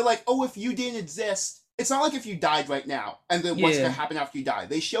 they're like, oh, if you didn't exist, it's not like if you died right now and then what's gonna Yeah. happen after you die.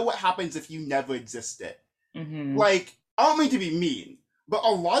 They show what happens if you never existed. Mm-hmm. Like, I don't mean to be mean, but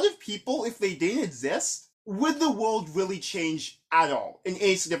a lot of people, if they didn't exist, would the world really change at all in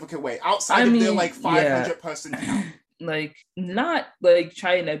any significant way outside of their like 500 person town? Like, not like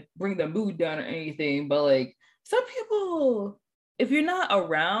trying to bring the mood down or anything, but like some people, if you're not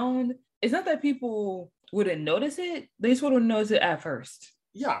around, it's not that people wouldn't notice it, they just wouldn't notice it at first.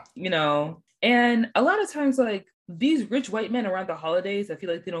 Yeah. You know, and a lot of times, like these rich white men around the holidays, I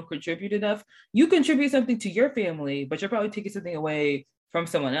feel like they don't contribute enough. You contribute something to your family, but you're probably taking something away from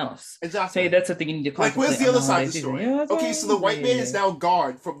someone else. Exactly. So that's something you need to like, contemplate. where's the other side of the season. story? Yeah, okay, so the white man is now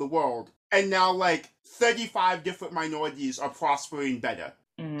gone from the world, and now like 35 different minorities are prospering better.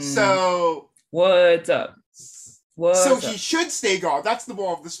 So what's up? So he should stay gone. That's the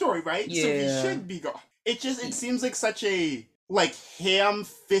moral of the story, right? Yeah. So he should be gone. It seems like such a like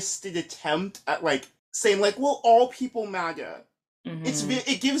ham-fisted attempt at like saying like, well, all people matter.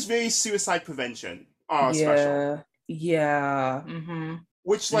 It gives very suicide prevention special. Yeah.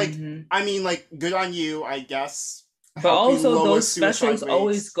 Which like I mean like good on you, I guess. But also those specials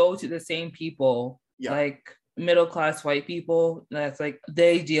always go to the same people. Yeah. Like middle class white people. That's like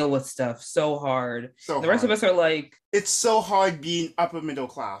they deal with stuff so hard. The rest of us are like, it's so hard being upper middle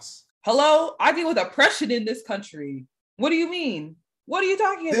class. Hello? I deal with oppression in this country. What do you mean? What are you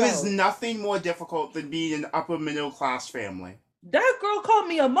talking about? There is nothing more difficult than being an upper middle class family. That girl called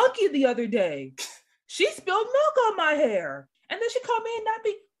me a monkey the other day. She spilled milk on my hair. And then she called me a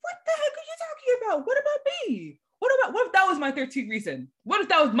nappy. What the heck are you talking about? What about me? What if that was my 13th reason? What if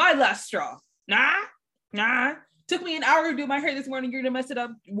that was my last straw? Nah. Took me an hour to do my hair this morning. You're gonna mess it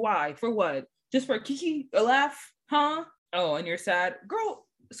up. Why? For what? Just for a kiki? A laugh? Huh? Oh, and you're sad? Girl,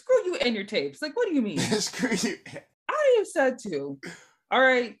 screw you and your tapes. Like, what do you mean? Screw you. I am sad too. All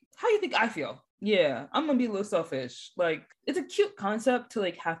right. How do you think I feel? Yeah, I'm gonna be a little selfish. Like, it's a cute concept to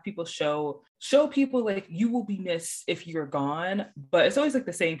like have people show people like you will be missed if you're gone, but it's always like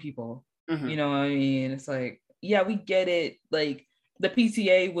the same people. You know what I mean? It's like, yeah, we get it. Like the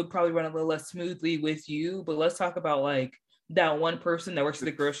PTA would probably run a little less smoothly with you, but let's talk about like that one person that works at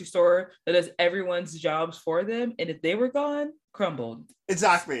the grocery store that does everyone's jobs for them, and if they were gone, crumbled.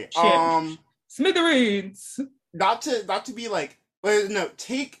 Exactly. Smithereens. Not to be like, no,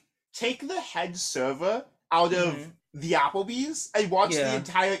 take the head server out of the Applebee's and watch the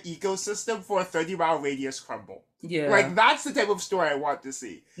entire ecosystem for a 30-mile radius crumble. Yeah. Like, that's the type of story I want to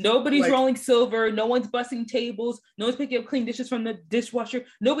see. Nobody's rolling silver. No one's busting tables. No one's picking up clean dishes from the dishwasher.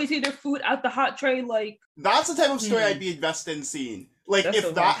 Nobody's taking their food out the hot tray. Like, that's the type of story I'd be invested in seeing. Like, that's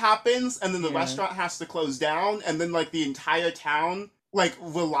if that happens and then the restaurant has to close down and then, like, the entire town, like,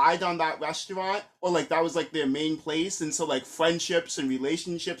 relied on that restaurant or, like, that was, like, their main place and so, like, friendships and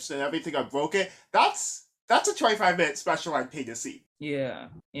relationships and everything are broken, that's a 25-minute special I'd pay to see. Yeah.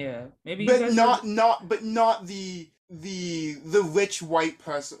 Maybe, but not the rich white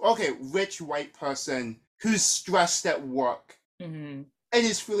person. Okay, rich white person who's stressed at work and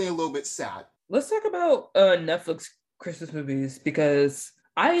is feeling a little bit sad. Let's talk about Netflix Christmas movies because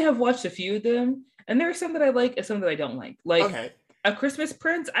I have watched a few of them, and there are some that I like and some that I don't like. Like A Christmas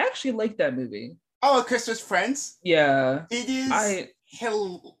Prince, I actually like that movie. Oh, A Christmas Prince? Yeah, it is.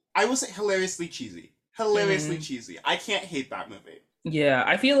 I will say hilariously cheesy. Cheesy. I can't hate that movie. Yeah,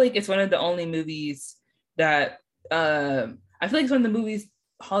 I feel like it's one of the only movies that I feel like it's one of the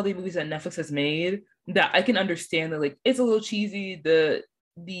holiday movies that Netflix has made that I can understand that like it's a little cheesy. The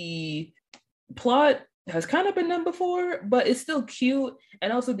plot has kind of been done before, but it's still cute.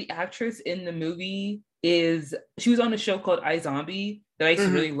 And also the actress in the movie she was on a show called iZombie that I used to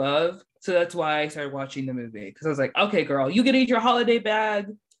really love. So that's why I started watching the movie because I was like, okay, girl, you get to eat your holiday bag.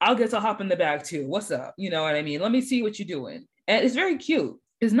 I'll get to hop in the bag too. What's up? You know what I mean? Let me see what you're doing. And it's very cute.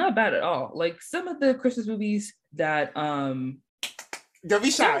 It's not bad at all. Like some of the Christmas movies that Don't be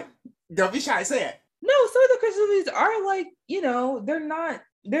shy. Say it. No, some of the Christmas movies are like, you know, they're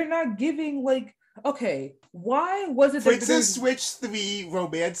not giving like, okay, why was it Princess Switch 3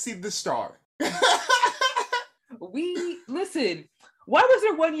 Romancing the Star? Listen, why was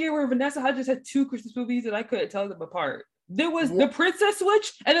there one year where Vanessa Hudgens had two Christmas movies and I couldn't tell them apart? There was The Princess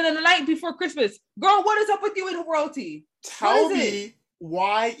Switch and then The Night Before Christmas. Girl, what is up with you in royalty? Tell me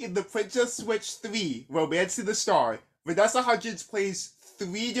why in The Princess Switch 3, Romancing the Star, Vanessa Hudgens plays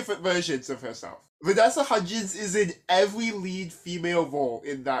 3 different versions of herself. Vanessa Hudgens is in every lead female role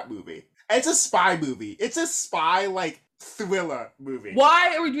in that movie. And it's a spy movie. It's a spy, like, thriller movie.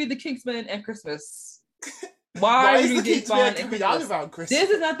 Why are we doing The Kingsman and Christmas? Why Why are is you the doing James King's Man Bond and coming out Christmas? around Christmas? This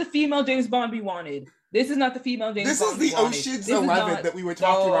is not the female James Bond we wanted. This is not the female James This Bond is we the wanted. Ocean's This is 11 not- that we were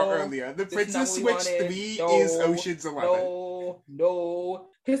talking about no, earlier. The this is not Princess what we Switch wanted. 3 No, is Ocean's 11. No.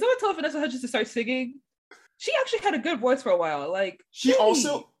 Can someone tell Vanessa Hudgens to start singing? She actually had a good voice for a while. Like She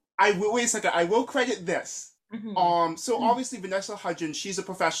also, I will, wait a second, I will credit this. So Mhm. obviously Vanessa Hudgens, she's a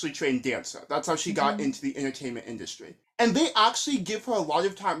professionally trained dancer. That's how she got into the entertainment industry. And they actually give her a lot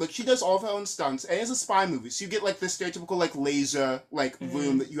of time. Like, she does all of her own stunts, and it's a spy movie. So you get, like, this stereotypical, like, laser, like,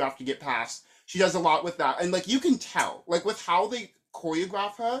 room that you have to get past. She does a lot with that. And, like, you can tell, like, with how they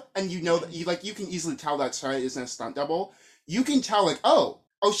choreograph her, and you know that, you can easily tell that's her, isn't a stunt double. You can tell, like,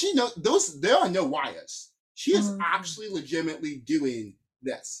 she knows, there are no wires. She is actually legitimately doing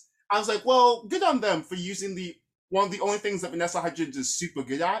this. I was like, well, good on them for using one of the only things that Vanessa Hudgens is super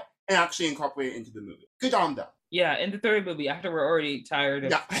good at and actually incorporate it into the movie. Good on them. Yeah, in the third movie, after we're already tired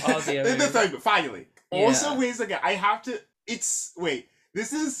of all the In others. the third, but finally. Yeah. Also, wait a second,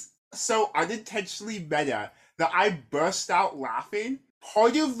 this is so unintentionally meta that I burst out laughing.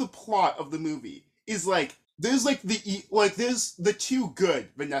 Part of the plot of the movie is like, there's the two good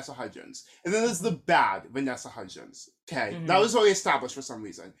Vanessa Hudgens, and then there's the bad Vanessa Hudgens. Okay, that was already established for some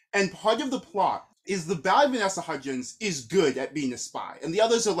reason. And part of the plot is the bad Vanessa Hudgens is good at being a spy, and the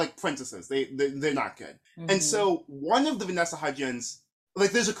others are like princesses. They're not good. And so one of the Vanessa Hudgens,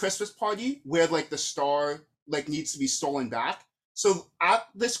 like, there's a Christmas party where like the star like needs to be stolen back. So at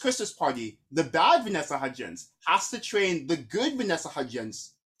this Christmas party, the bad Vanessa Hudgens has to train the good Vanessa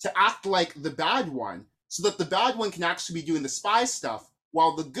Hudgens to act like the bad one, so that the bad one can actually be doing the spy stuff,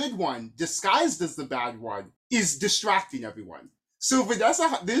 while the good one, disguised as the bad one, is distracting everyone. So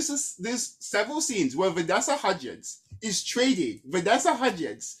there's several scenes where Vanessa Hudgens is trading Vanessa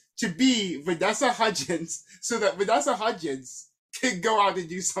Hudgens to be Vanessa Hudgens, so that Vanessa Hudgens can go out and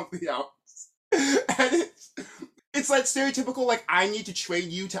do something else. And it's like stereotypical, like, I need to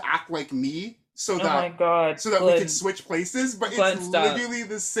train you to act like me, so that Glenn, we can switch places, but Glenn, it's stop. literally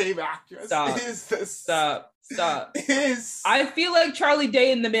the same actress. Stop. It is the Stop. Is I feel like Charlie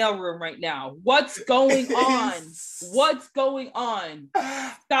Day in the mailroom right now. What's going on? What's going on?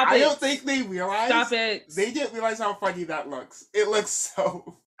 Stop it. I don't think they realized. Stop it. They didn't realize how funny that looks. It looks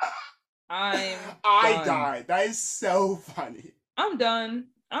so. I died. That is so funny. I'm done.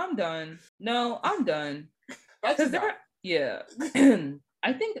 No, I'm done. That's yeah.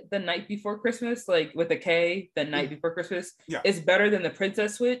 I think The Night Before Christmas, like with a K, The Night Before Christmas, is better than The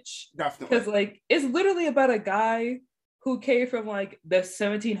Princess Switch. Definitely. Because like it's literally about a guy who came from like the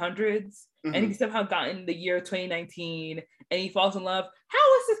 1700s and he somehow got in the year 2019 and he falls in love.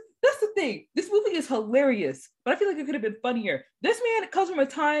 How is this? That's the thing. This movie is hilarious, but I feel like it could have been funnier. This man comes from a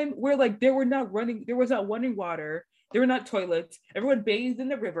time where like there was not running water. There were not toilets. Everyone bathed in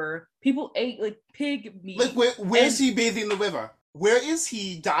the river. People ate like pig meat. Like where's he bathing in the river? Where is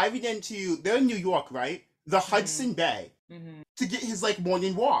he diving into? They're in New York, right? The Hudson Bay to get his like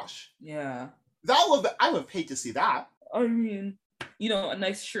morning wash. Yeah, I would pay to see that. I mean, a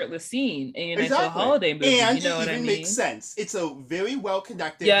nice shirtless scene in a nice little holiday movie. And you know it what I even mean? makes sense. It's a very well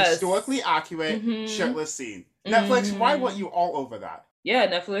connected, historically accurate shirtless scene. Netflix, why weren't you all over that? Yeah,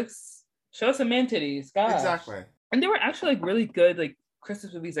 Netflix, show us some man titties. Gosh. Exactly. And there were actually like really good like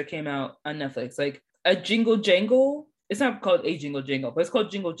Christmas movies that came out on Netflix, like a Jingle Jangle. It's not called A Jingle Jangle, but it's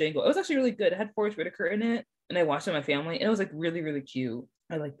called Jingle Jangle. It was actually really good. It had Forrest Whitaker in it, and I watched it with my family, and it was like really, really cute.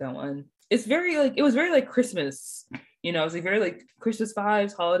 I like that one. It was very like Christmas, it was like very like Christmas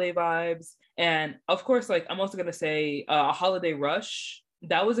vibes, holiday vibes, and of course, like I'm also gonna say Holiday Rush.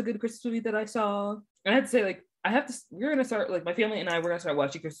 That was a good Christmas movie that I saw. And I had to say like we're gonna start like my family and we're gonna start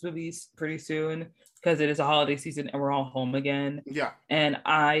watching Christmas movies pretty soon because it is a holiday season and we're all home again. Yeah, and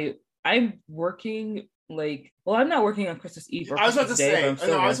I'm working. I'm not working on Christmas Eve or Christmas Day. I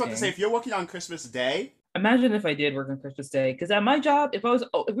was about to say, if you're working on Christmas Day. Imagine if I did work on Christmas Day. Because at my job, if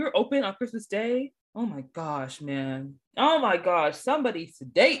we were open on Christmas Day, oh my gosh, man. Oh my gosh, somebody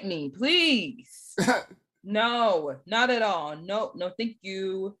sedate me, please. No, not at all. No, thank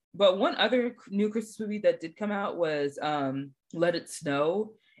you. But one other new Christmas movie that did come out was Let It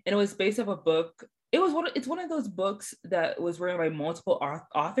Snow. And it was based off a book. It's one of those books that was written by multiple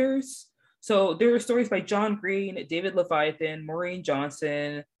authors. So there were stories by John Green, David Leviathan, Maureen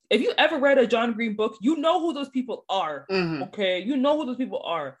Johnson. If you ever read a John Green book, you know who those people are. Okay, you know who those people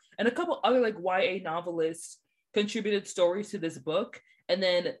are. And a couple other like YA novelists contributed stories to this book. And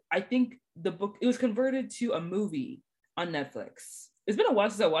then I think the book, it was converted to a movie on Netflix. It's been a while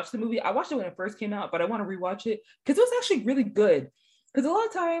since I watched the movie. I watched it when it first came out, but I want to rewatch it because it was actually really good. Because a lot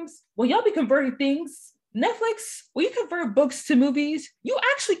of times when y'all be converting things, Netflix, when you convert books to movies, you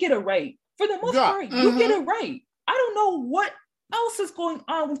actually get it right. For the most Yeah. part, you get it right. I don't know what else is going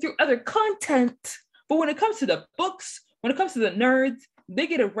on with your other content, but when it comes to the books, when it comes to the nerds, they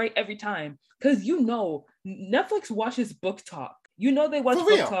get it right every time. Because Netflix watches Book Talk. They watch For Book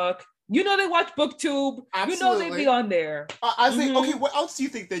real. Talk. They watch BookTube. Absolutely. They be on there. I think, okay, what else do you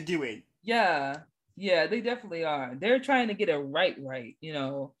think they're doing? Yeah, they definitely are. They're trying to get it right,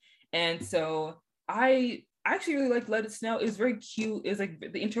 And so I actually really like Let It Snow. It's very cute. It's like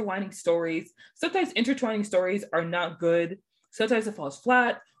the intertwining stories. Sometimes intertwining stories are not good. Sometimes it falls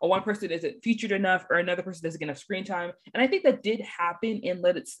flat, or one person isn't featured enough, or another person doesn't get enough screen time. And I think that did happen in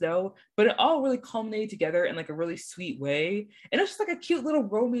Let It Snow, but it all really culminated together in like a really sweet way. And it's just like a cute little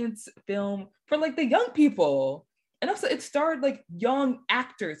romance film for like the young people. And also it starred like young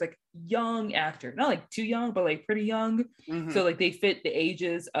actors, not like too young, but like pretty young. Mm-hmm. So like they fit the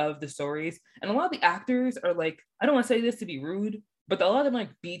ages of the stories. And a lot of the actors are like, I don't want to say this to be rude, but a lot of them like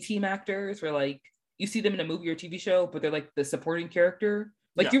B-team actors where like you see them in a movie or TV show, but they're like the supporting character.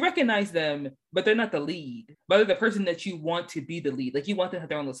 Like you recognize them, but they're not the lead. But they're the person that you want to be the lead. Like you want them to have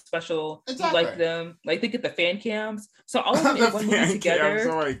their own little special. Exactly. You like them. Like they get the fan cams. So all of them in one movie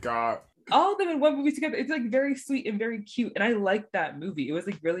together. Oh my God. All of them in one movie together. It's like very sweet and very cute. And I liked that movie. It was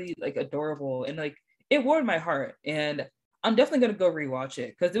like really like adorable. And like it warmed my heart. And I'm definitely gonna go rewatch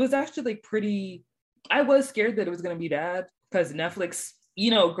it because it was actually like pretty. I was scared that it was gonna be bad because Netflix,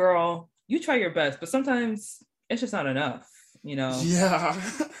 girl, you try your best, but sometimes it's just not enough, Yeah.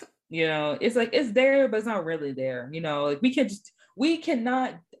 It's like it's there, but it's not really there. Like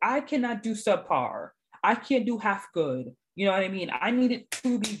I cannot do subpar. I can't do half good. You know what I mean? I need it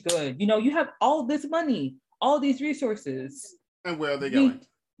to be good. You have all this money, all these resources. And where are they going?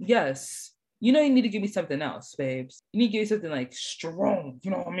 Yes. You need to give me something else, babes. You need to give me something like strong.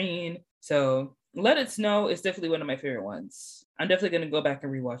 You know what I mean? So Let It Snow is definitely one of my favorite ones. I'm definitely gonna go back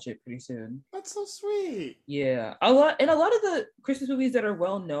and rewatch it pretty soon. That's so sweet. Yeah, a lot of the Christmas movies that are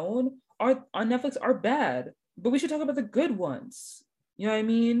well known are on Netflix are bad, but we should talk about the good ones. You know what I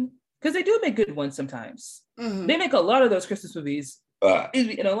mean? Because they do make good ones sometimes. Mm-hmm. They make a lot of those Christmas movies,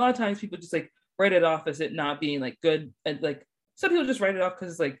 and a lot of times people just like write it off as it not being like good, and like some people just write it off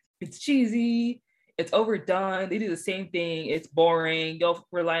because it's like it's cheesy, it's overdone, they do the same thing, it's boring, you'll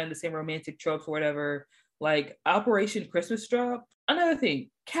rely on the same romantic tropes or whatever. Like Operation Christmas Drop. Another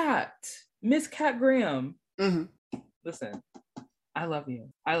thing, Miss Cat Graham. Mm-hmm. Listen, I love you.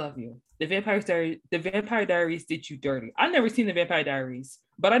 The Vampire Diaries did you dirty. I've never seen the Vampire Diaries,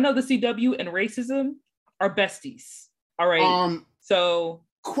 but I know the CW and racism are besties. All right. So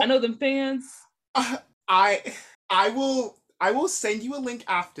I know them fans. I will send you a link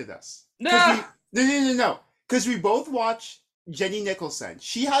after this. No. Because we both watch Jenny Nicholson.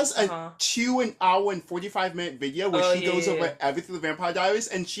 She has a 2 hour and 45-minute video where she goes over everything the Vampire Diaries,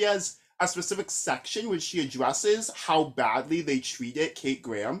 and she has a specific section where she addresses how badly they treated Kate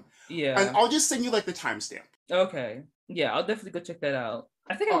Graham. Yeah. And I'll just send you like the timestamp. Okay. Yeah, I'll definitely go check that out.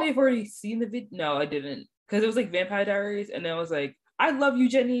 I think I may have already seen the video. No, I didn't. Because it was like Vampire Diaries, and then I was like, I love you,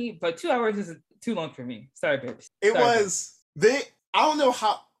 Jenny, but 2 hours is too long for me. Sorry, babes. I don't know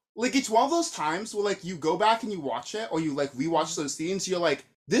how. Like, it's one of those times where, like, you go back and you watch it, or you, like, rewatch those scenes, you're like,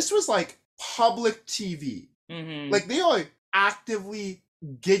 this was, like, public TV. Mm-hmm. Like, they are actively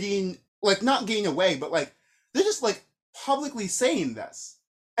getting, like, not getting away, but, like, they're just, like, publicly saying this.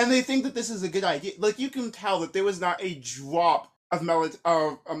 And they think that this is a good idea. Like, you can tell that there was not a drop of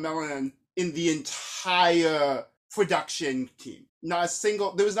melanin in the entire production team. There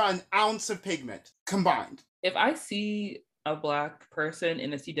was not an ounce of pigment combined. If I see a Black person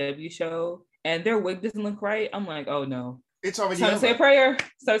in a CW show and their wig doesn't look right, I'm like, oh no. It's already Time to say a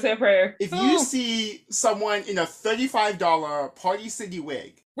prayer. If you see someone in a $35 Party City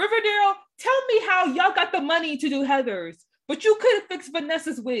wig. Riverdale, tell me how y'all got the money to do Heather's, but you could have fixed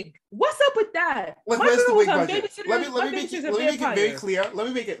Vanessa's wig. What's up with that? Like, where's the wig budget? Let me make it very clear. Let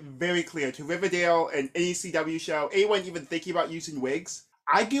me make it very clear to Riverdale and any CW show, anyone even thinking about using wigs.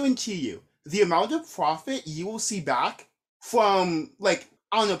 I guarantee you, the amount of profit you will see back from, like,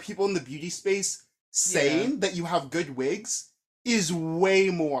 I don't know, people in the beauty space saying that you have good wigs is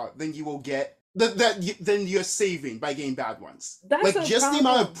way more than you will get, than you're saving by getting bad ones. That's like, just the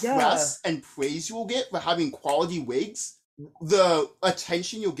amount of press and praise you will get for having quality wigs, the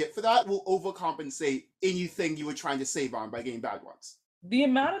attention you'll get for that will overcompensate anything you were trying to save on by getting bad ones. The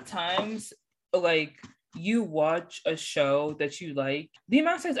amount of times, like, you watch a show that you like, the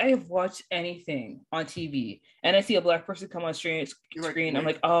amount of times I have watched anything on TV and I see a Black person come on screen, I'm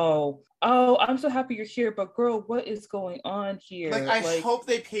like, oh, I'm so happy you're here, but girl, what is going on here? Like, I hope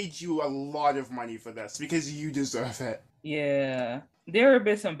they paid you a lot of money for this because you deserve it. Yeah. There have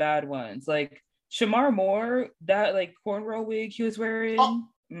been some bad ones. Like Shamar Moore, that like cornrow wig he was wearing. Oh.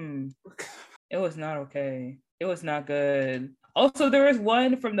 It was not okay. It was not good. Also, there was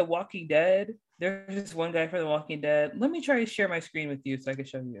one from The Walking Dead. There's just one guy from The Walking Dead. Let me try to share my screen with you so I can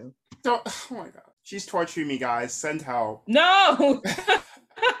show you. Don't, oh my god. She's torturing me, guys. Send help. No!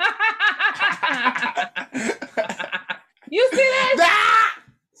 You see this? Ah!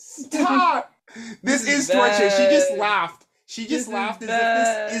 Stop! This is torture. She just laughed. She just laughed as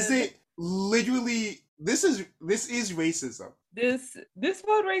if this isn't literally this is racism. This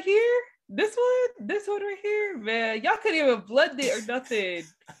one right here? This one right here, man. Y'all couldn't even blend it or nothing.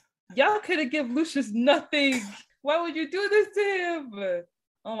 Y'all couldn't give Lucius nothing. Why would you do this to him?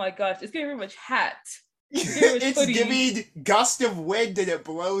 Oh my gosh, it's giving very much hat. It's giving gust of wind and it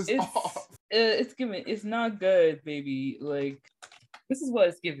blows off. It's giving. It's not good, baby. Like, this is what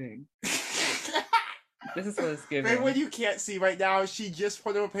it's giving. This is what it's giving. And what you can't see right now, she just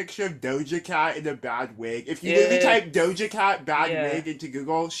put up a picture of Doja Cat in a bad wig. If you literally type Doja Cat bad wig into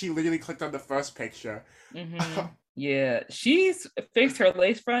Google, she literally clicked on the first picture. Mm-hmm. Yeah, she's fixed her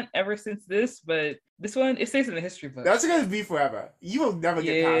lace front ever since this, but this one, it stays in the history book. That's gonna be forever. You will never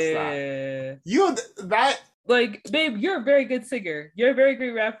get past that. Like, babe, you're a very good singer. You're a very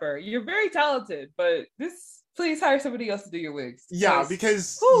great rapper. You're very talented, but please hire somebody else to do your wigs. Yeah,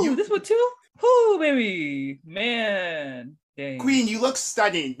 because this one too? Whoo, baby. Man. Dang. Queen, you look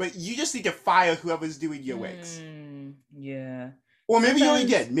stunning, but you just need to fire whoever's doing your wigs. Yeah. Or maybe you already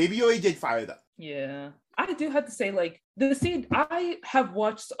did. Maybe you already did fire them. Yeah. I do have to say, like, I have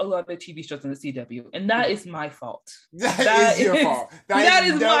watched a lot of TV shows on the CW, and that is my fault. That is your fault. That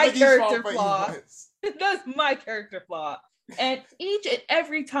is my character flaw. That's my character flaw. And each and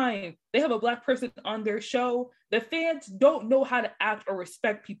every time they have a Black person on their show, the fans don't know how to act or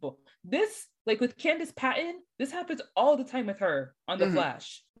respect people. This, like with Candice Patton, this happens all the time with her on The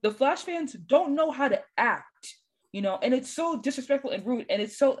Flash. The Flash fans don't know how to act, and it's so disrespectful and rude. And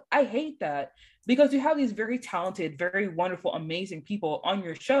I hate that, because you have these very talented, very wonderful, amazing people on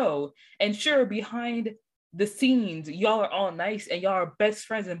your show. And sure, behind the scenes, y'all are all nice and y'all are best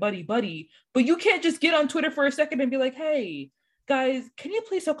friends and buddy, but you can't just get on Twitter for a second and be like, hey, guys, can you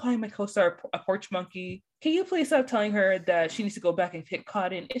please stop calling my co-star a porch monkey? Can you please stop telling her that she needs to go back and pick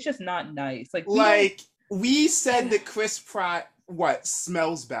cotton? It's just not nice. We said that Chris Pratt,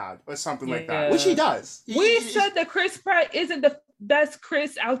 smells bad or something like that, which he does. We said that Chris Pratt isn't the best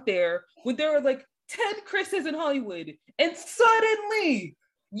Chris out there when there were like 10 Chris's in Hollywood, and suddenly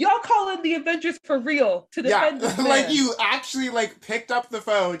y'all calling the Avengers for real to defend this man. Like you actually picked up the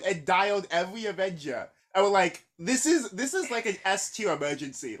phone and dialed every Avenger. I was like, this is like an S2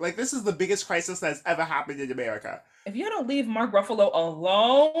 emergency. Like, this is the biggest crisis that's ever happened in America. If you don't leave Mark Ruffalo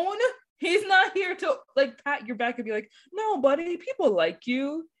alone, he's not here to pat your back and be like, no, buddy, people like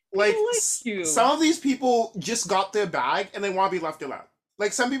you. Some of these people just got their bag and they want to be left alone.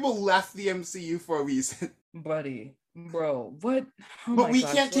 Like, some people left the MCU for a reason. Buddy, bro, what? Oh but we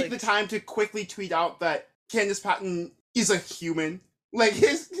can't take the time to quickly tweet out that Candice Patton is a human. Like,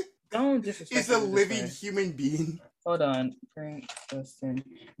 don't disrespect. Is a living human being. Hold on, Frank Dustin.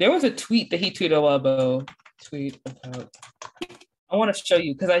 There was a tweet that he tweeted a while ago. Tweet about. I want to show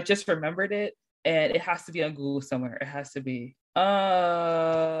you because I just remembered it, and it has to be on Google somewhere. It has to be. Hold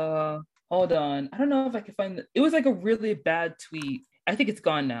on. I don't know if I can find it. Was like a really bad tweet. I think it's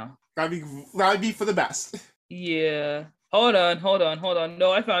gone now. That would be for the best. Yeah. Hold on.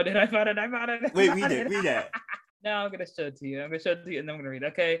 No, I found it. Wait, read it. Now I'm going to show it to you. And then I'm going to read it,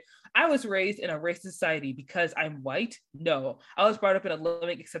 okay? I was raised in a racist society because I'm white? No. I was brought up in a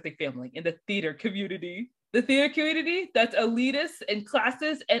loving, accepting family in the theater community. The theater community that's elitist and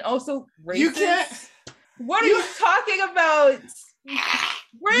classist and also racist. You can't. What are you talking about?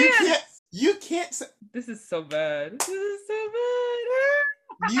 You can't say. This is so bad.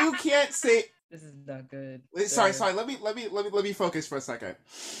 You can't say. This is not good. Sorry. Let me focus for a second.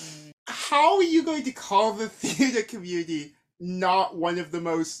 How are you going to call the theater community not one of the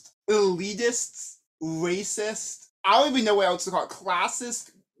most elitist, racist, I don't even know what else to call it,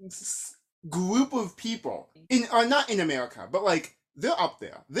 classist group of people not in America, but they're up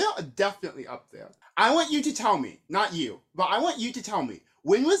there. They're definitely up there. I want you to tell me, not you, but I want you to tell me,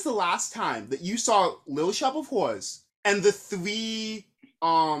 when was the last time that you saw Little Shop of Horrors and the three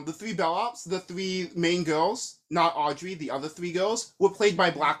Bellops, the three main girls, not Audrey, the other three girls, were played by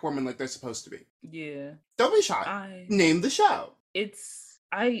Black women like they're supposed to be? Yeah. Don't be shy. Name the show.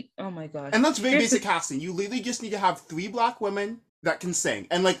 Oh my gosh. And that's very basic casting. You literally just need to have 3 Black women that can sing.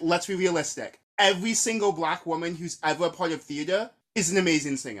 And let's be realistic. Every single Black woman who's ever a part of theater is an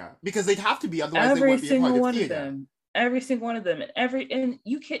amazing singer. Because they'd have to be, otherwise they wouldn't be a part of theater. Every single one of them, and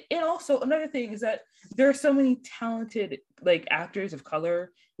you can. And also another thing is that there are so many talented like actors of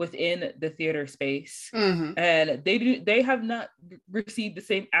color within the theater space, Mm-hmm. and they have not received the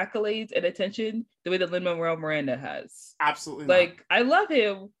same accolades and attention the way that Lin-Manuel Miranda has. Absolutely not. Like, I love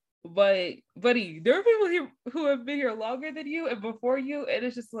him, but buddy, there are people here who have been here longer than you and before you, and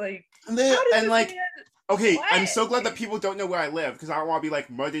it's just like, okay, what? I'm so glad that people don't know where I live because I don't want to be like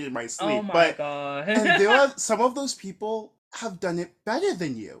murdered in my sleep. Oh my god! And there are some of those people have done it better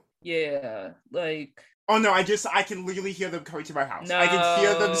than you. Yeah, like. Oh no! I can literally hear them coming to my house. No, I can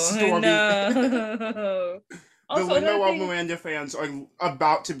hear them storming. No. The Lin-Manuel Miranda fans are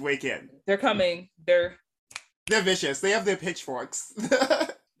about to break in. They're coming. They're vicious. They have their pitchforks.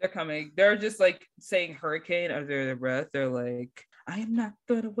 They're coming. They're just like saying hurricane under their breath. They're like, I am not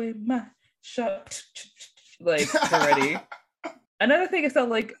throwing away my shot. Like, they're ready. Another thing is that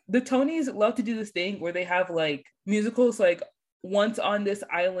like the Tonys love to do this thing where they have like musicals like Once on This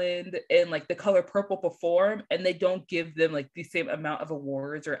Island and like The Color Purple perform, and they don't give them like the same amount of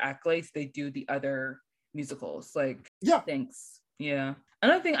awards or accolades they do the other musicals. Like, yeah, thanks. Yeah.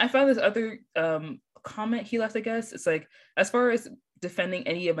 Another thing, I found this other comment he left, I guess. It's like, as far as defending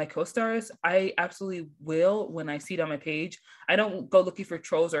any of my co-stars, I absolutely will when I see it on my page. I don't go looking for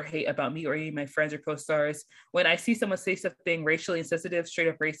trolls or hate about me or any of my friends or co-stars. When I see someone say something racially insensitive, straight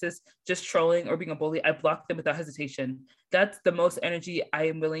up racist, just trolling or being a bully, I block them without hesitation. That's the most energy I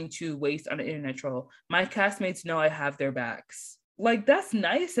am willing to waste on an internet troll. My castmates know I have their backs. Like, that's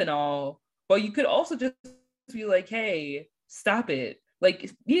nice and all, but you could also just be like, hey, stop it.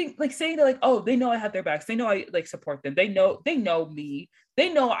 Like, being like saying that, like, oh, they know I have their backs. They know I like support them. They know me.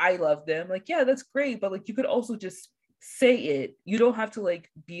 They know I love them. Like, yeah, that's great. But like, you could also just say it. You don't have to like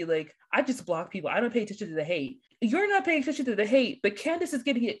be like, I just block people. I don't pay attention to the hate. You're not paying attention to the hate, but Candace is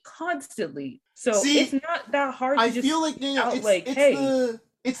getting it constantly. So it's not that hard to just feel like,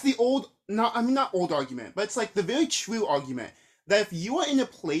 it's the old, not old argument, but it's like the very true argument that if you are in a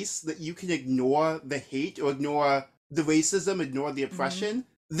place that you can ignore the hate or ignore the racism, ignore the oppression,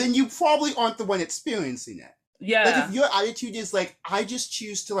 then you probably aren't the one experiencing it. Yeah. Like, if your attitude is like, I just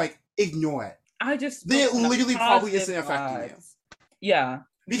choose to like ignore it, then it literally probably isn't affecting you. Yeah.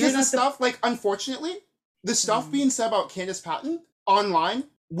 Because the stuff, like, unfortunately, the stuff being said about Candace Patton online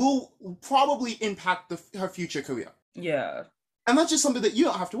will probably impact her future career. Yeah. And that's just something that you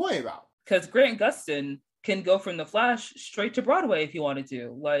don't have to worry about. Because Grant Gustin can go from The Flash straight to Broadway if he wanted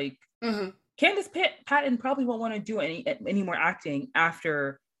to. Like, Candace Patton probably won't want to do any more acting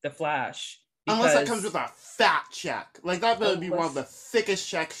after The Flash. Unless that comes with a fat check. Like, that would be one of the thickest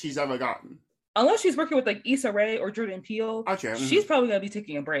checks she's ever gotten. Unless she's working with like Issa Rae or Jordan Peele, she's probably going to be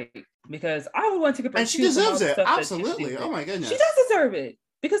taking a break, because I would want to take a break. And she deserves it. Absolutely. Oh my goodness. She does deserve it.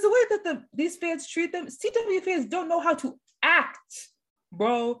 Because the way that these fans treat them, CW fans don't know how to act,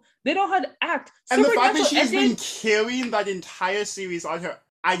 bro. They don't know how to act. And the fact that she has been carrying that entire series on her.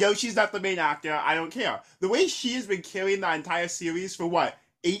 I know she's not the main actor. I don't care. The way she has been carrying that entire series for what,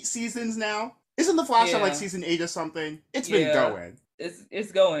 8 seasons now? Isn't The Flash on like season 8 or something? It's been going.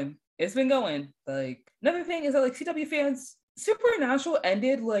 It's going. It's been going. Like, another thing is that like CW fans, Supernatural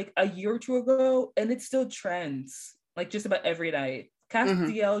ended like a year or two ago, and it still trends like just about every night.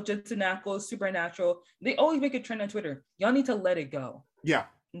 Castiel, Jensen Ackles, Supernatural, they always make a trend on Twitter. Y'all need to let it go. Yeah.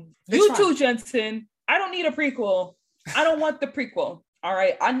 You too, Jensen. I don't need a prequel. I don't want the prequel. All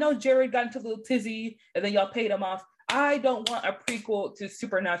right. I know Jared got into a little tizzy and then y'all paid him off. I don't want a prequel to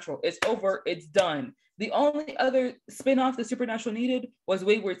Supernatural. It's over. It's done. The only other spinoff that Supernatural needed was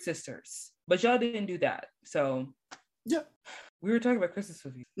Wayward Sisters, but y'all didn't do that. So, yeah, we were talking about Christmas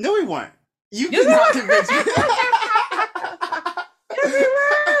movies. No, we weren't. You did not convince me. Yes,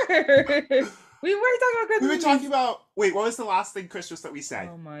 we were. We were talking about Christmas. We were talking about. Wait, what was the last thing Christmas that we said?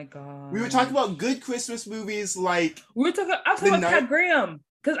 Oh my god. We were talking about good Christmas movies, like we were talking. I was talking about Cat Graham,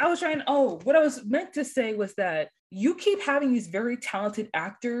 because I was trying. Oh, what I was meant to say was that you keep having these very talented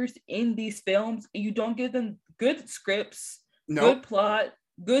actors in these films, and you don't give them good scripts, good plot,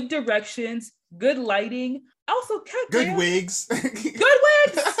 good directions, good lighting. Also, Cat Graham, good wigs. Good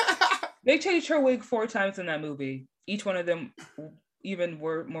wigs. They changed her wig 4 times in that movie. Each one of them even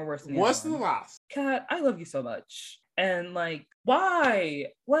more worse than the worse than the last. Kat, I love you so much. And like, why?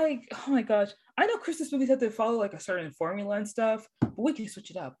 Like, oh my gosh. I know Christmas movies have to follow like a certain formula and stuff, but we can switch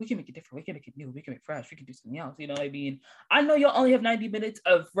it up. We can make it different. We can make it new. We can make it fresh. We can do something else. You know what I mean? I know y'all only have 90 minutes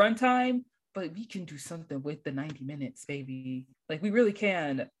of runtime, but we can do something with the 90 minutes, baby. Like, we really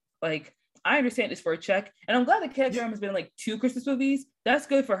can. Like, I understand it's for a check, and I'm glad that Kat Graham has been in like 2 Christmas movies. That's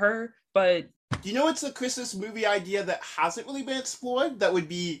good for her, but you know, it's a Christmas movie idea that hasn't really been explored that would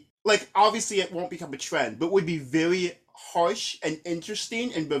be like obviously it won't become a trend, but would be very harsh and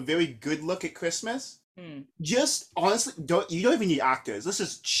interesting and a very good look at Christmas. Just honestly, you don't even need actors. This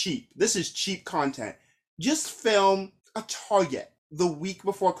is cheap. This is cheap content. Just film a Target the week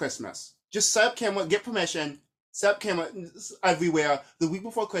before Christmas. Just set up camera, get permission, set up camera everywhere the week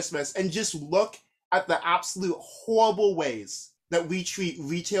before Christmas, and just look at the absolute horrible ways that we treat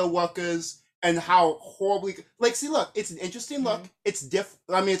retail workers and how horribly, like, see, look, it's an interesting look. It's it's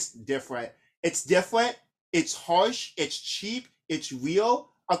different. It's different. It's harsh. It's cheap. It's real.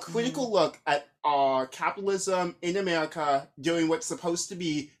 A critical look at capitalism in America during what's supposed to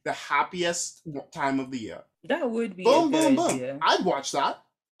be the happiest time of the year. That would be boom. I'd watch that.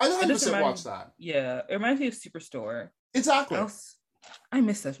 I'd 100% watch that. Yeah, it reminds me of Superstore. Exactly. I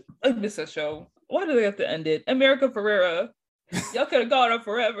miss that show. Why do they have to end it? America Ferrera. Y'all could have gone on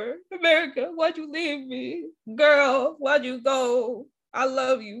forever. America, why'd you leave me? Girl, why'd you go? I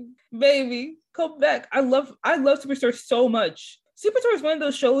love you. Baby, come back. I love Superstore so much. Superstore is one of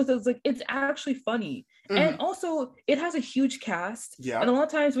those shows that's like, it's actually funny. And also it has a huge cast. Yeah. And a lot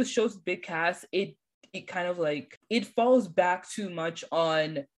of times with shows with big cast, it kind of like, it falls back too much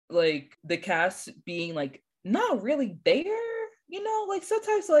on like the cast being like not really there. You know, like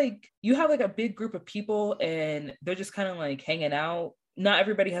sometimes like you have like a big group of people and they're just kind of like hanging out. Not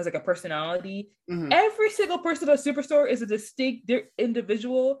everybody has like a personality. Every single person on Superstore is a distinct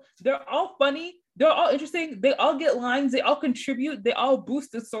individual. They're all funny. They're all interesting. They all get lines. They all contribute. They all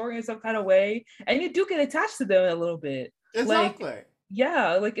boost the story in some kind of way. And you do get attached to them a little bit. Exactly. Like,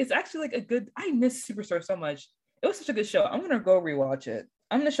 yeah, like it's actually like I miss Superstore so much. It was such a good show. I'm going to go rewatch it.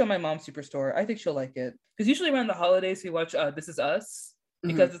 I'm going to show my mom Superstore. I think she'll like it. Because usually around the holidays, we watch This Is Us.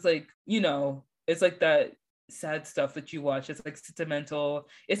 Because it's like, you know, it's like that sad stuff that you watch. It's like sentimental.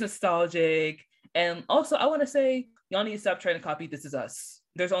 It's nostalgic. And also, I want to say, y'all need to stop trying to copy This Is Us.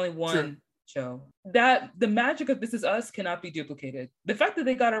 There's only one show. That the magic of This Is Us cannot be duplicated. The fact that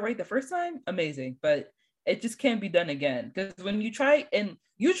they got it right the first time, amazing. But it just can't be done again. Because when you try and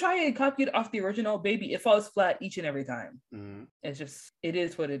copy it off the original, baby, it falls flat each and every time. It's just, it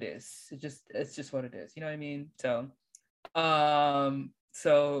is what it is. It's just what it is. You know what I mean?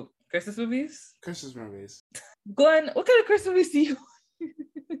 So Christmas movies? Christmas movies. Glenn, what kind of Christmas movies do you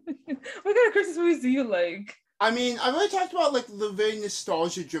what kind of Christmas movies do you like? I mean, I've already talked about like the very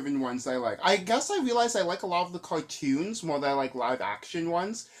nostalgia-driven ones I like. I guess I realized I like a lot of the cartoons more than I like live-action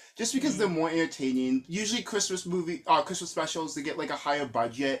ones, just because they're more entertaining. Usually Christmas specials, they get like a higher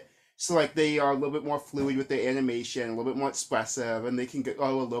budget, so like they are a little bit more fluid with their animation, a little bit more expressive, and they can go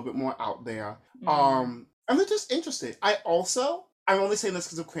a little bit more out there. And they're just interesting. I'm only saying this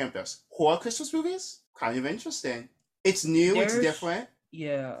because of Krampus. Horror Christmas movies, kind of interesting. It's new, it's different.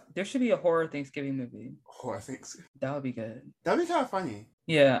 Yeah, there should be a horror Thanksgiving movie. Horror Thanksgiving. That would be good. That'd be kind of funny.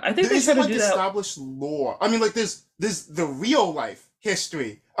 Yeah, I think there isn't like established lore. I mean, like there's the real life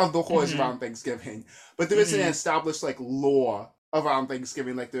history of the horrors around Thanksgiving, but there isn't an established like lore around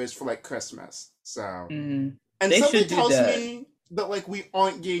Thanksgiving like there is for like Christmas. So, and something tells me that like we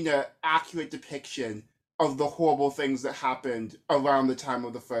aren't getting an accurate depiction of the horrible things that happened around the time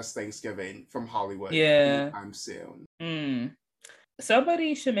of the first Thanksgiving from Hollywood. Anytime soon.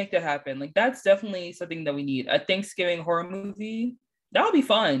 Somebody should make that happen. Like that's definitely something that we need. A Thanksgiving horror movie. That would be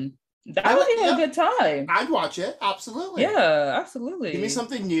fun. That would be a good time. I'd watch it. Absolutely. Yeah, absolutely. Give me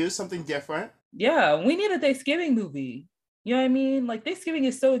something new, something different. Yeah, we need a Thanksgiving movie. You know what I mean? Like Thanksgiving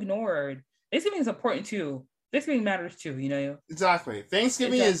is so ignored. Thanksgiving is important too. Thanksgiving matters too, you know? Exactly.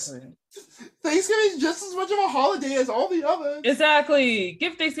 Thanksgiving is just as much of a holiday as all the others. Exactly.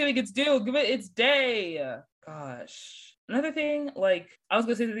 Give Thanksgiving its due. Give it its day. Gosh. Another thing, like, I was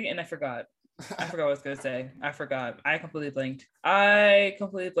going to say something and I forgot. I forgot what I was going to say. I forgot. I completely blanked.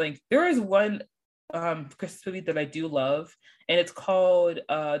 There is one Christmas movie that I do love, and it's called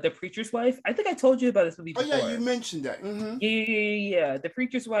The Preacher's Wife. I think I told you about this movie before. Oh, yeah, you mentioned that. Yeah. The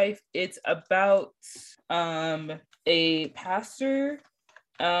Preacher's Wife. It's about a pastor.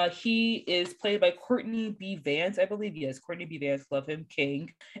 He is played by Courtney B. Vance, I believe. Yes, Courtney B. Vance, love him,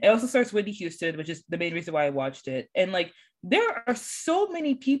 king. It also stars Whitney Houston, which is the main reason why I watched it. And like, there are so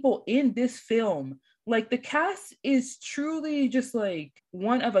many people in this film. Like, the cast is truly just like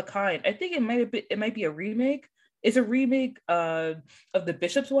one of a kind. I think it might be a remake. It's a remake of The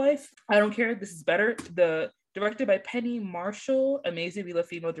Bishop's Wife. I don't care. This is better. Directed by Penny Marshall. Amazing. We love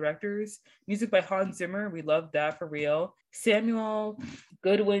female directors. Music by Hans Zimmer. We love that for real. Samuel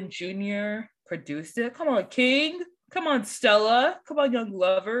Goodwin Jr. produced it. Come on, King. Come on, Stella. Come on, young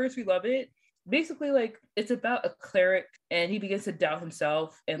lovers. We love it. Basically, like, it's about a cleric and he begins to doubt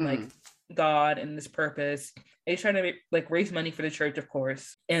himself and like God and this purpose. And he's trying to like raise money for the church, of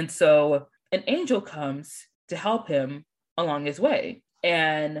course. And so an angel comes to help him along his way.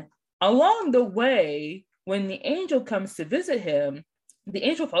 And along the way, when the angel comes to visit him, the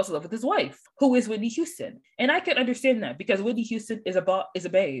angel falls in love with his wife, who is Whitney Houston. And I can understand that because Whitney Houston is a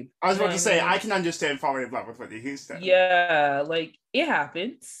babe. I was about to say, mean? I can understand falling in love with Whitney Houston. Yeah, like it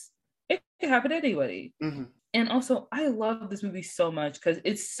happens. It can happen to anybody. Mm-hmm. And also, I love this movie so much because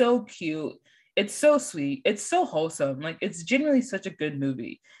it's so cute. It's so sweet. It's so wholesome. Like, it's genuinely such a good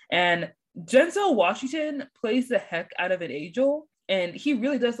movie. And Denzel Washington plays the heck out of an angel. And he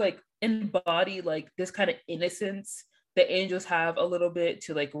really does like embody like this kind of innocence that angels have a little bit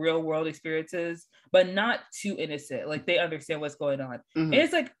to like real world experiences, but not too innocent. Like they understand what's going on. Mm-hmm. And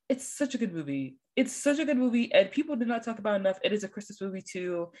it's like, it's such a good movie. It's such a good movie, and people do not talk about enough. It is a Christmas movie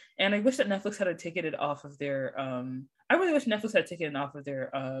too. And I wish that Netflix had taken it off of their I really wish Netflix had taken it off of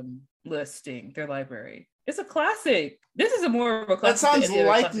their listing, their library. It's a classic. This is a more of a classic. That sounds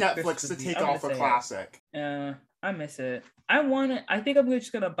like Netflix to take off a classic. Yeah, I miss it. I think I'm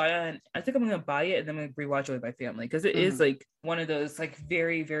just gonna buy it. I think I'm gonna buy it and then I'm gonna rewatch it with my family because it is like one of those like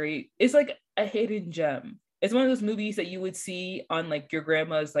very, very. It's like a hidden gem. It's one of those movies that you would see on like your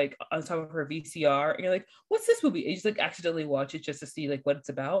grandma's like on top of her VCR, and you're like, "What's this movie?" And you just like accidentally watch it just to see like what it's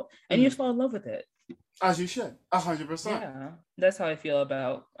about, and you just fall in love with it. As you should, 100%. Yeah, that's how I feel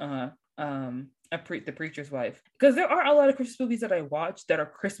about The Preacher's Wife, because there are a lot of Christmas movies that I watch that are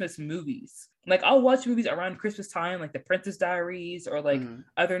Christmas movies. Like I'll watch movies around Christmas time, like The Princess Diaries or like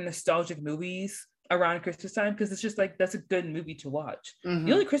other nostalgic movies around Christmas time, because it's just like that's a good movie to watch.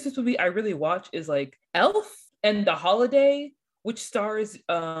 The only Christmas movie I really watch is like Elf and The Holiday, which stars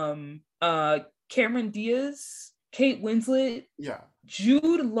Cameron Diaz, Kate Winslet,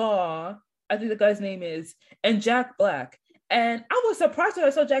 Jude Law, I think the guy's name is, and Jack Black. And I was surprised when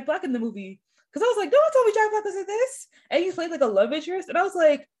I saw Jack Black in the movie, because I was like, no one told me Jack Black was in this. And he played like a love interest. And I was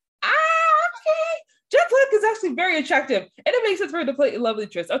like, okay. Jack Black is actually very attractive. And it makes sense for him to play a love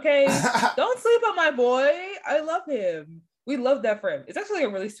interest. Okay. Don't sleep on my boy. I love him. We love that for him. It's actually a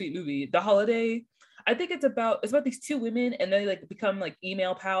really sweet movie. The Holiday. I think it's about these two women, and they like become like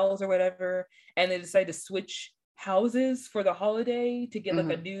email pals or whatever. And they decide to switch houses for the holiday to get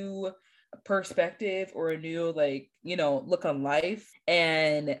like a new perspective or a new like, you know, look on life.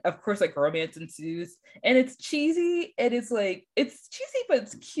 And of course like romance ensues, and it's cheesy, and it's cheesy but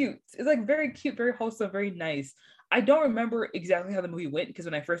it's cute. It's like very cute, very wholesome, very nice. I don't remember exactly how the movie went, because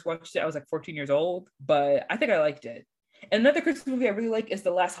when I first watched it I was like 14 years old, but I think I liked it. And another Christmas movie I really like is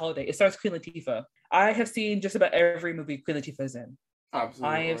The Last Holiday. It stars Queen Latifah. I have seen just about every movie Queen Latifah is in.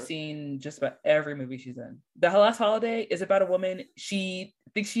 Absolutely. I have seen just about every movie she's in. The Last Holiday is about a woman. She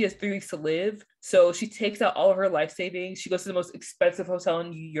thinks she has 3 weeks to live. So she takes out all of her life savings. She goes to the most expensive hotel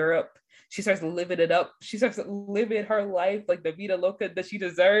in Europe. She starts living it up. She starts living her life like the Vida Loca that she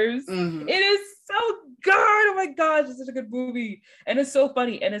deserves. It is so good. Oh my gosh, it's such a good movie. And it's so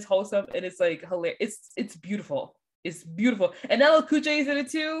funny, and it's wholesome, and it's like hilarious. It's beautiful. It's beautiful. And LL Cool J is in it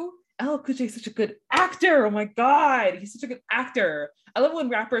too. LL Cool J is such a good actor. Oh my God. He's such a good actor. I love when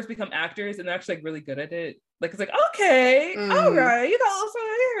rappers become actors and they're actually like really good at it. Like, it's like, okay, all right, you got also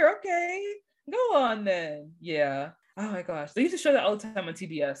here. Okay, go on then. Yeah. Oh my gosh. They used to show that all the time on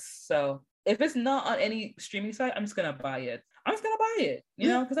TBS. So if it's not on any streaming site, I'm just going to buy it. You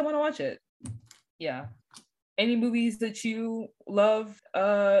know, because I want to watch it. Yeah. Any movies that you love?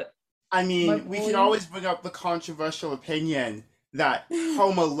 I mean, we can always bring up the controversial opinion that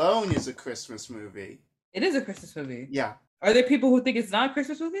Home Alone is a Christmas movie. It is a Christmas movie. Yeah. Are there people who think it's not a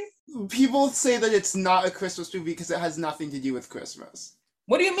Christmas movie? People say that it's not a Christmas movie because it has nothing to do with Christmas.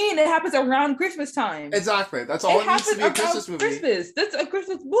 What do you mean? It happens around Christmas time. Exactly. That's all it needs to be, a Christmas movie. Christmas. That's a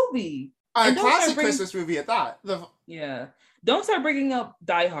Christmas movie. A classic Christmas movie at that. Yeah. Don't start bringing up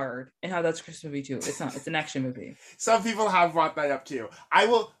Die Hard and how that's a Christmas movie too. It's not. It's an action movie. Some people have brought that up too.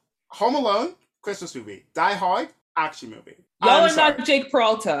 Home Alone, Christmas movie. Die Hard, action movie. Y'all are not Jake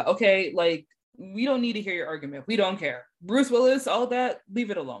Peralta, okay? Like, we don't need to hear your argument. We don't care. Bruce Willis, all that,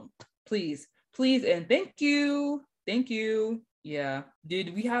 leave it alone. Please. Please, and thank you. Thank you. Yeah.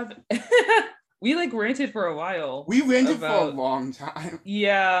 Did we have... we, like, ranted for a while. We ranted for a long time.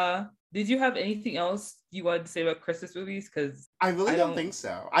 Yeah. Did you have anything else you wanted to say about Christmas movies? Because I really don't think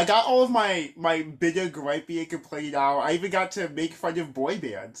so. I got all of my bitter gripey completed out. I even got to make fun of boy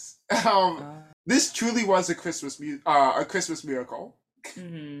bands. This truly was a Christmas miracle.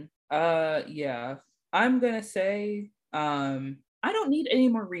 Yeah. I'm gonna say, I don't need any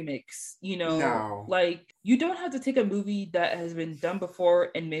more remakes, you know? No. Like, you don't have to take a movie that has been done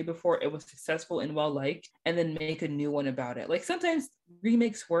before and made before it was successful and well-liked, and then make a new one about it. Like, sometimes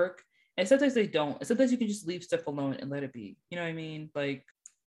remakes work, And sometimes they don't. And sometimes you can just leave stuff alone and let it be. You know what I mean? Like,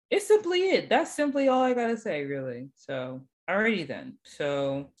 it's simply it. That's simply all I gotta say, really. So, alrighty then.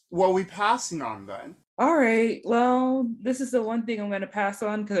 So, what are we passing on then? all right. Well, this is the one thing I'm gonna pass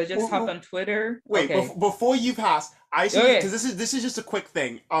on because I just hopped on Twitter. Wait, okay. Before you pass, I should, Okay. because this is just a quick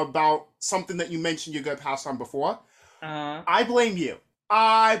thing about something that you mentioned you're gonna pass on before. I blame you.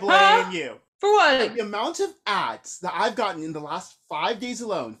 I blame you. For what? The amount of ads that I've gotten in the last 5 days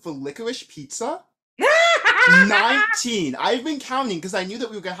alone for licorice pizza. 19. I've been counting because I knew that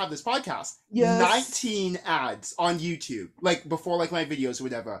we were gonna have this podcast. Yes. 19 ads on YouTube, like before like my videos or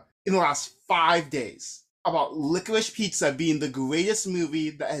whatever, in the last 5 days about licorice pizza being the greatest movie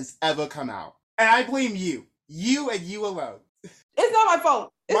that has ever come out. And I blame you. You and you alone. It's not my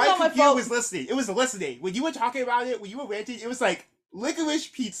fault. It's my not my computer fault. was listening. It was listening. When you were talking about it, when you were ranting, it was like licorice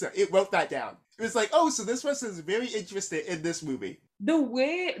pizza. It wrote that down. It was like, oh, so this person is very interested in this movie. The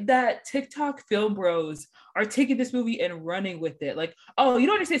way that TikTok film bros are taking this movie and running with it, like, oh, you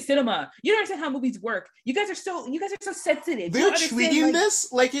don't understand cinema. You don't understand how movies work. You guys are so sensitive. They're treating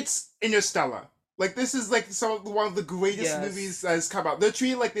this like it's Interstellar. Like this is like one of the greatest movies that has come out. They're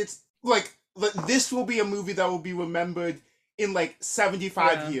treating like it's like this will be a movie that will be remembered in like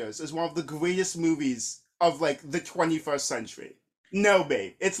 75 years as one of the greatest movies of like the 21st century. No,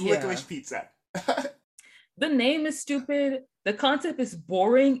 babe, it's licorice pizza. The name is stupid. The concept is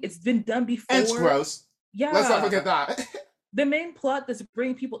boring. It's been done before. And it's gross. Yeah. Let's not forget that. The main plot that's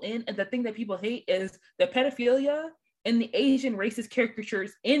bringing people in and the thing that people hate is the pedophilia and the Asian racist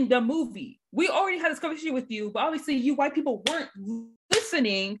caricatures in the movie. We already had this conversation with you, but obviously you white people weren't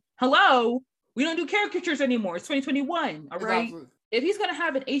listening. Hello? We don't do caricatures anymore. It's 2021, all right? Exactly. If he's going to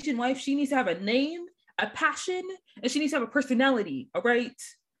have an Asian wife, she needs to have a name, a passion, and she needs to have a personality, all right?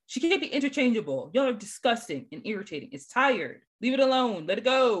 She can't be interchangeable. Y'all are disgusting and irritating. It's tired. Leave it alone. Let it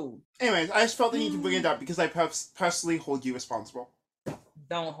go. Anyways, I just felt the need to bring it up because I personally hold you responsible.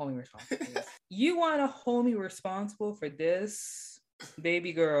 Don't hold me responsible. You want to hold me responsible for this?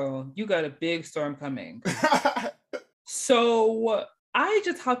 Baby girl, you got a big storm coming. So I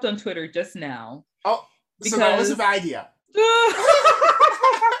just hopped on Twitter just now. Oh, so that was a bad idea.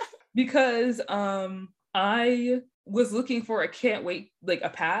 Because I was looking for a can't wait, like a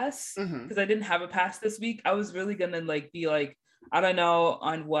pass, because I didn't have a pass this week. I was really gonna like be like, I don't know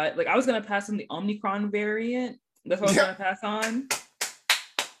on what, like I was gonna pass on the Omicron variant. That's what I was gonna pass on.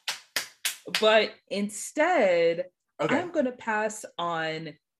 But instead, I'm gonna pass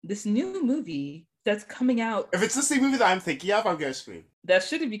on this new movie that's coming out. If it's the same movie that I'm thinking of, I'm gonna scream. That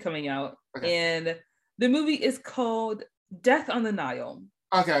shouldn't be coming out. And the movie is called Death on the Nile.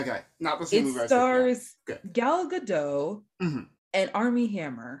 Okay. Not the same movie. It stars Gal Gadot and Armie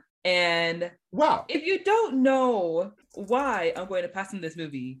Hammer. And wow, if you don't know why I'm going to pass on this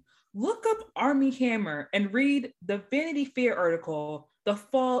movie, look up Armie Hammer and read the Vanity Fair article, The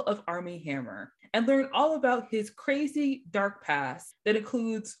Fall of Armie Hammer, and learn all about his crazy dark past that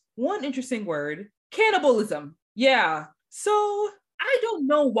includes one interesting word, cannibalism. Yeah. So I don't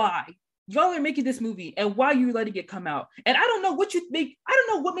know why y'all are making this movie and why you're letting it come out. And I don't know what you think. I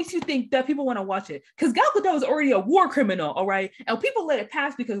don't know what makes you think that people want to watch it. Because Gal Gadot is already a war criminal, all right? And people let it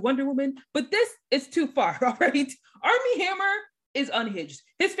pass because Wonder Woman, but this is too far, all right? Armie Hammer is unhinged.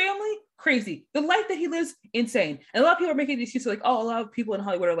 His family, crazy. The life that he lives, insane. And a lot of people are making these excuses like, oh, a lot of people in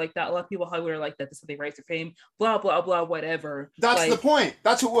Hollywood are like that. A lot of people in Hollywood are like that. That's how they rise to fame, blah, blah, blah, whatever. That's like, the point.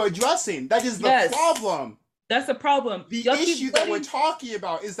 That's what we're addressing. That is the problem. That's the problem. The issue that we're talking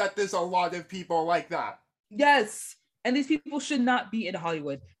about is that there's a lot of people like that. Yes. And these people should not be in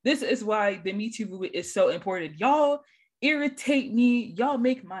Hollywood. This is why the Me Too movement is so important. Y'all irritate me. Y'all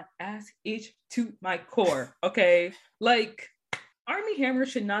make my ass itch to my core. Okay. Like, Armie Hammer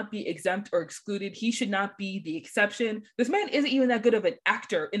should not be exempt or excluded. He should not be the exception. This man isn't even that good of an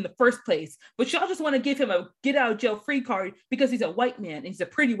actor in the first place, but y'all just want to give him a get out of jail free card because he's a white man and he's a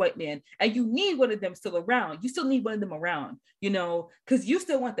pretty white man. And you need one of them still around. You still need one of them around, you know, because you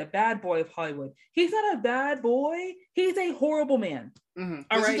still want the bad boy of Hollywood. He's not a bad boy. He's a horrible man. All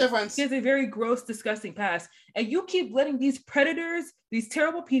right. He has a very gross, disgusting past. And you keep letting these predators, these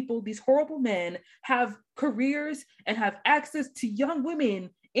terrible people, these horrible men have careers and have access to young women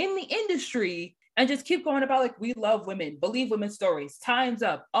in the industry and just keep going about like, we love women, believe women's stories, time's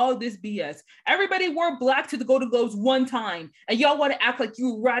up, all this BS. Everybody wore black to the Golden Globes one time and y'all want to act like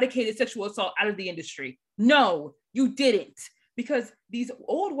you eradicated sexual assault out of the industry. No, you didn't. Because these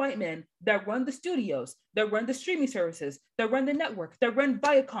old white men that run the studios, that run the streaming services, that run the network, that run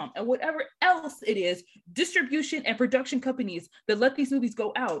Viacom, and whatever else it is, distribution and production companies that let these movies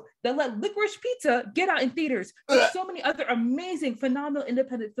go out, that let Licorice Pizza get out in theaters. There's so many other amazing, phenomenal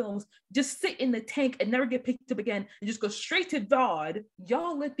independent films just sit in the tank and never get picked up again and just go straight to VOD.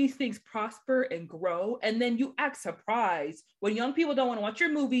 Y'all let these things prosper and grow, and then you act surprised when young people don't want to watch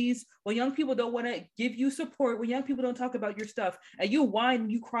your movies, when young people don't want to give you support, when young people don't talk about your stuff, and you whine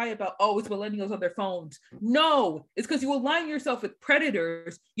and you cry about, oh, it's millennials on their phones. No, it's because you align yourself with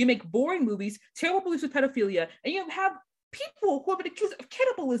predators. You make boring movies, terrible movies with pedophilia, and you have people who have been accused of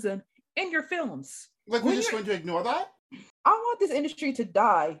cannibalism in your films. Like, we're just going to ignore that? I want this industry to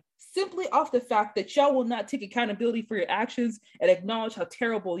die simply off the fact that y'all will not take accountability for your actions and acknowledge how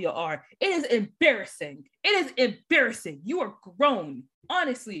terrible you are. It is embarrassing. It is embarrassing. You are grown.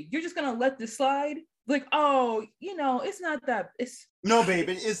 Honestly, you're just gonna let this slide? Like, oh, you know, it's not that. No, babe,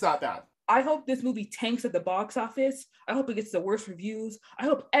 it is not that. I hope this movie tanks at the box office. I hope it gets the worst reviews. I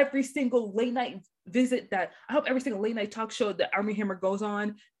hope every single late night talk show that Armie Hammer goes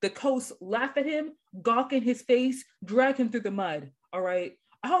on, the hosts laugh at him, gawk in his face, drag him through the mud. All right.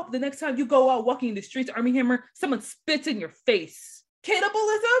 I hope the next time you go out walking in the streets, Armie Hammer, someone spits in your face.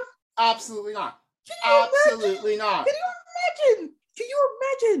 Cannibalism? Absolutely not. Absolutely not. Can you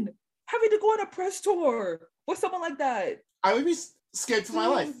imagine having to go on a press tour with someone like that? I would be scared for my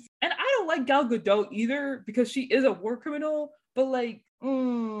life. And I don't like Gal Gadot either because she is a war criminal, but like,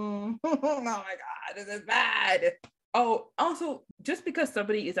 oh my God, this is bad. Oh, also, just because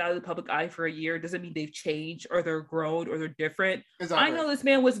somebody is out of the public eye for a year doesn't mean they've changed or they're grown or they're different. Exactly. I know this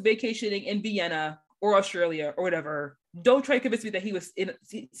man was vacationing in Vienna or Australia or whatever. Don't try to convince me that he was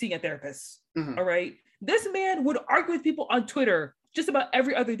seeing a therapist. Mm-hmm. All right. This man would argue with people on Twitter just about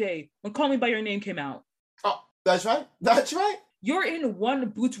every other day when Call Me By Your Name came out. Oh, that's right. That's right. You're in one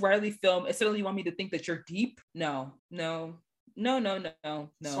Boots Riley film and suddenly you want me to think that you're deep? No.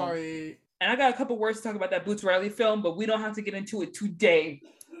 Sorry. And I got a couple words to talk about that Boots Riley film, but we don't have to get into it today.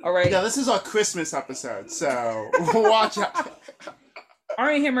 All right? Yeah, this is our Christmas episode, so watch out.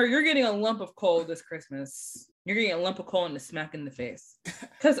 Armie Hammer, you're getting a lump of coal this Christmas. You're getting a lump of coal and a smack in the face.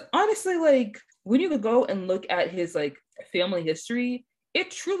 Because honestly, like, when you go and look at his, like, family history, it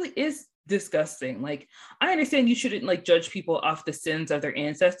truly is disgusting. Like, I understand you shouldn't, like, judge people off the sins of their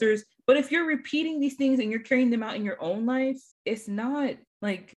ancestors, but if you're repeating these things and you're carrying them out in your own life, it's not...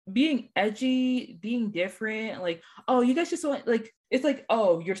 like being edgy, being different, like, oh, you guys just want, like, it's like,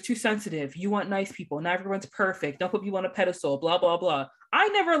 oh, you're too sensitive. You want nice people. Not everyone's perfect. Don't put people on a pedestal, blah, blah, blah. I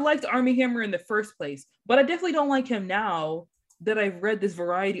never liked Armie Hammer in the first place, but I definitely don't like him now that I've read this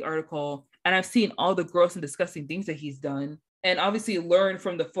Variety article and I've seen all the gross and disgusting things that he's done. And obviously learned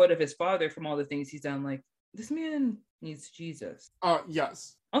from the foot of his father from all the things he's done. Like, this man needs Jesus.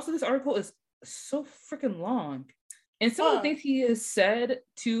 Yes. Also, this article is so freaking long. And some of the things he has said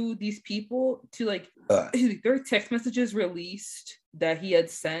to these people, to like, there are text messages released that he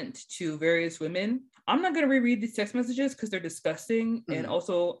had sent to various women. I'm not going to reread these text messages because they're disgusting. Mm-hmm. And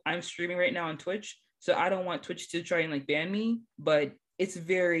also, I'm streaming right now on Twitch, so I don't want Twitch to try and like ban me. But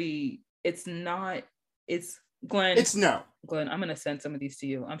Glenn. Glenn, I'm going to send some of these to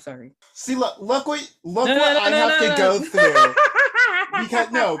you. I'm sorry. See, look what I have to go through.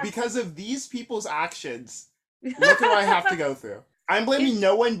 Because of these people's actions. Look what I have to go through. I'm blaming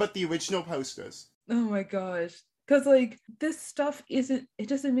no one but the original posters. Oh my gosh. Because, like, this stuff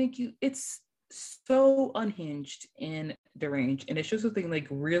doesn't make you, it's so unhinged and deranged. And it shows something, like,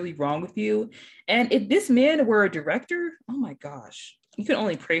 really wrong with you. And if this man were a director, oh my gosh, you can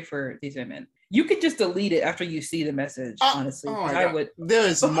only pray for these women. You could just delete it after you see the message, honestly. Oh my God. There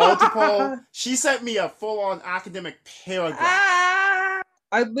is multiple. She sent me a full-on academic paragraph.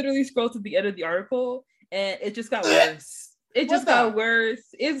 I literally scrolled to the end of the article. And it just got worse. It just got worse.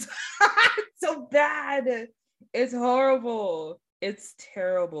 It's so bad. It's horrible. It's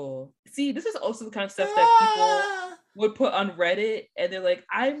terrible. See, this is also the kind of stuff that people would put on Reddit, and they're like,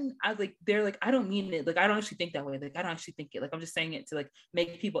 I don't mean it. Like, I don't actually think that way. Like, I don't actually think it. Like, I'm just saying it to like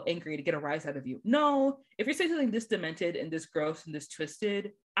make people angry to get a rise out of you. No, if you're saying something this demented and this gross and this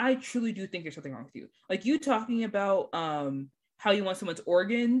twisted, I truly do think there's something wrong with you. Like, you talking about how you want someone's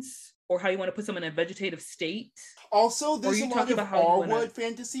organs, or how you want to put someone in a vegetative state. Also, there's a lot of R-word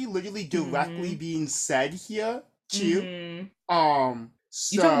fantasy literally directly being said here, too. Mm-hmm.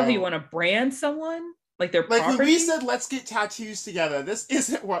 You talking about how you want to brand someone? Like their property? Like when we said, let's get tattoos together, this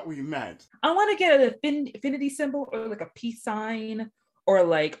isn't what we meant. I want to get an infinity symbol, or like a peace sign, or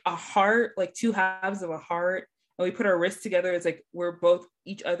like a heart, like two halves of a heart. And we put our wrists together. It's like we're both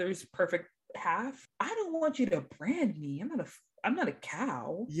each other's perfect half. I don't want you to brand me. I'm not I'm not a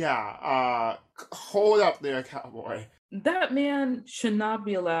cow. Yeah, hold up there, cowboy. That man should not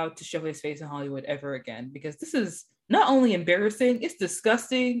be allowed to show his face in Hollywood ever again, because this is not only embarrassing, it's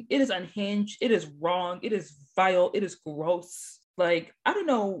disgusting, it is unhinged, it is wrong, it is vile, it is gross. Like, I don't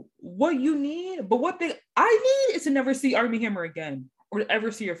know what you need, but what thing I need is to never see Armie Hammer again or to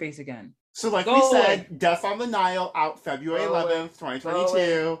ever see your face again. So like Go we away. said, Death on the Nile out February Go away. 11th,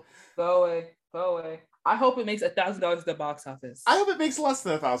 2022. Go away. Go away. I hope it makes $1,000 at the box office. I hope it makes less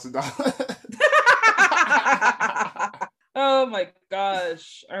than $1,000. Oh my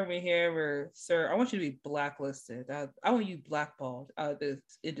gosh, Armie Hammer, sir, I want you to be blacklisted. I want you blackballed out of this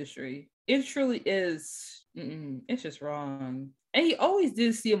industry. It truly is. It's just wrong. And he always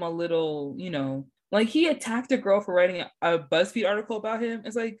did seem a little, like he attacked a girl for writing a BuzzFeed article about him.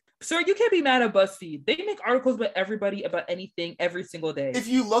 It's like, sir, you can't be mad at BuzzFeed. They make articles about everybody, about anything, every single day. If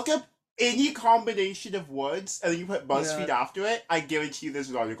you look up any combination of words and then you put BuzzFeed after it, I guarantee you there's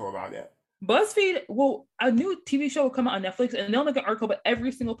an article about it. BuzzFeed, well, a new TV show will come out on Netflix and they'll make an article about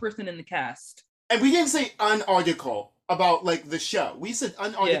every single person in the cast. And we didn't say an article about like the show. We said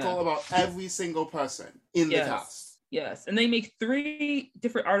an article about every single person in the cast. Yes, and they make 3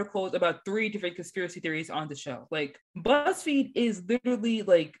 different articles about 3 different conspiracy theories on the show. Like, BuzzFeed is literally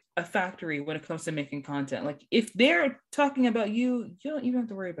like a factory when it comes to making content. Like, if they're talking about you, you don't even have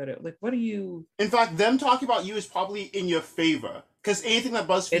to worry about it. Like, what are you... In fact, them talking about you is probably in your favor. Because anything that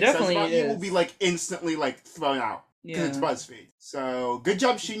BuzzFeed says about you will be like instantly like thrown out. Because it's BuzzFeed. So, good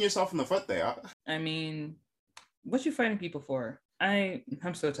job shooting yourself in the foot there. I mean, what you fighting people for?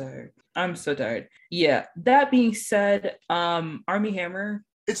 I'm so tired. I'm so tired. Yeah. That being said, Armie Hammer.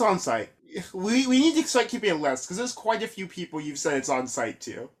 It's on site. We need to start keeping a list because there's quite a few people you've said it's on site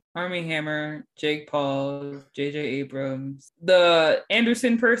to. Armie Hammer, Jake Paul, J.J. Abrams, the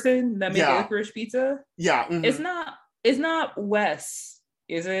Anderson person that made licorice pizza. Yeah. Mm-hmm. It's not Wes,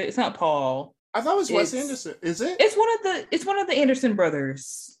 is it? It's not Paul. I thought it was Wes Anderson. Is it? It's one of the Anderson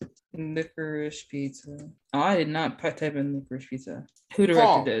brothers. Licorice pizza. Oh, I did not type in licorice pizza. Who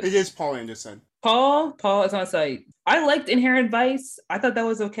directed it? It is Paul Anderson. Paul is on site. I liked Inherent Vice. I thought that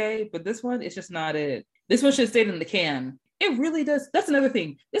was okay, but this one is just not it. This one should have stayed in the can. It really does. That's another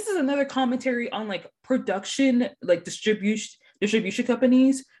thing. This is another commentary on like production, like distribution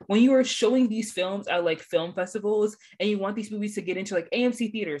companies. When you are showing these films at like film festivals and you want these movies to get into like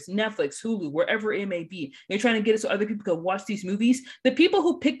AMC theaters, Netflix, Hulu, wherever it may be, you're trying to get it so other people can watch these movies. The people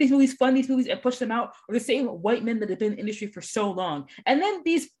who pick these movies, fund these movies, and push them out are the same white men that have been in the industry for so long. And then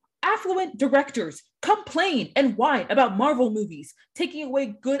these affluent directors complain and whine about Marvel movies, taking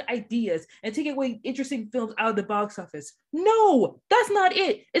away good ideas and taking away interesting films out of the box office. No, that's not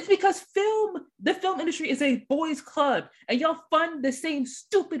it. It's because the film industry is a boys' club and y'all fund the same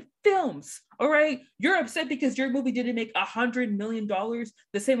stupid films, all right? You're upset because your movie didn't make $100 million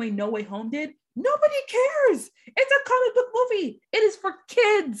the same way No Way Home did. Nobody cares. It's a comic book movie. It is for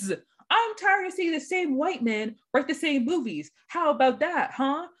kids. I'm tired of seeing the same white men write the same movies. How about that,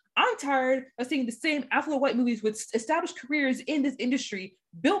 huh? I'm tired of seeing the same affluent white movies with established careers in this industry,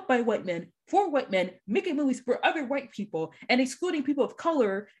 built by white men, for white men, making movies for other white people, and excluding people of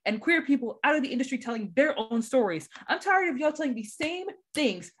color and queer people out of the industry telling their own stories. I'm tired of y'all telling the same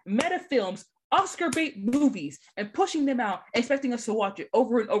things, meta films, Oscar bait movies, and pushing them out, expecting us to watch it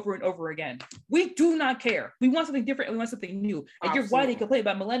over and over and over again. We do not care. We want something different and we want something new. And you're whining, complaining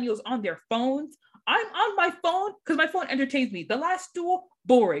about millennials on their phones. I'm on my phone because my phone entertains me. The Last Duel,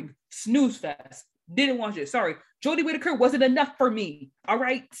 boring. Snooze fest. Didn't watch it. Sorry. Jodie Whittaker wasn't enough for me. All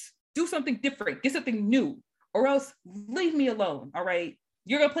right? Do something different. Get something new. Or else leave me alone. All right?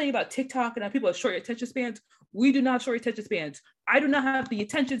 You're complaining about TikTok and how people have short attention spans. We do not have short attention spans. I do not have the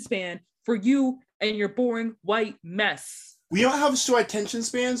attention span for you and your boring white mess. We don't have short attention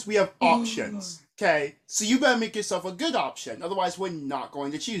spans. We have options. Okay? So you better make yourself a good option. Otherwise, we're not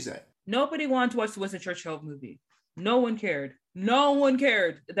going to choose it. Nobody wanted to watch the Winston Churchill movie. No one cared. No one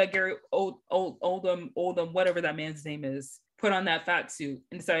cared that Gary Oldham, whatever that man's name is, put on that fat suit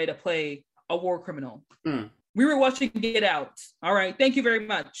and decided to play a war criminal. We were watching Get Out. All right. Thank you very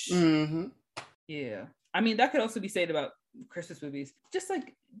much. Mm-hmm. Yeah. I mean, that could also be said about Christmas movies. Just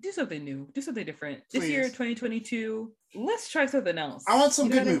like, do something new. Do something different. Please. This year, 2022, let's try something else. I want some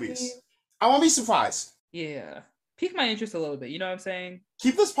good movies. I want to be surprised. Yeah. Pique my interest a little bit. You know what I'm saying?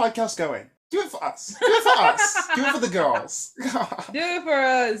 Keep this podcast going. Do it for us. Do it for us. Do it for the girls. Do it for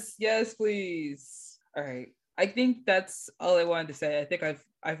us. Yes, please. All right. I think that's all I wanted to say. I think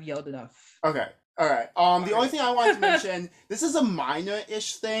I've yelled enough. Okay. All right. The only thing I wanted to mention, this is a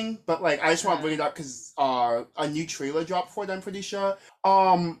minor-ish thing, but like I just want to bring it up because a new trailer dropped for it, I'm pretty sure.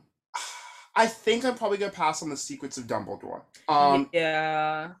 I think I'm probably gonna pass on the Secrets of Dumbledore.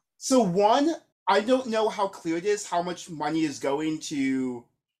 Yeah. So one, I don't know how clear it is how much money is going to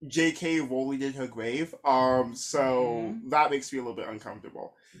J.K. Rowling in her grave. So that makes me a little bit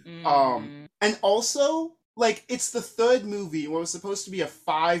uncomfortable. And also, like, it's the third movie what was supposed to be a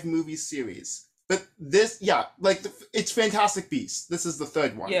 5-movie series. But this, it's Fantastic Beasts. This is the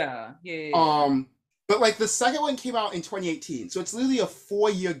third one. Yeah. But like the second one came out in 2018, so it's literally a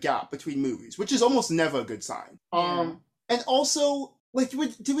 4-year gap between movies, which is almost never a good sign. Yeah. And also, like,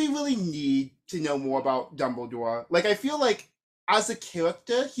 do we really need to know more about Dumbledore? Like, I feel like as a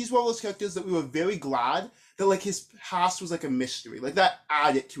character, he's one of those characters that we were very glad that like his past was like a mystery. Like that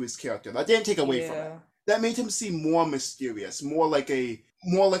added to his character. That didn't take away from it. That made him seem more mysterious, more like an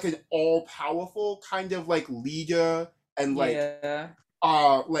all-powerful kind of like leader and like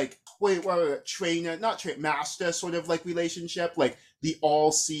trainer, master sort of like relationship, like the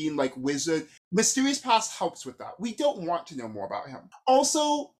all-seeing like wizard. Mysterious past helps with that. We don't want to know more about him.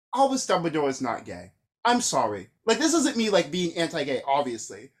 Also, Albus Dumbledore is not gay. I'm sorry. Like, this isn't me like being anti-gay,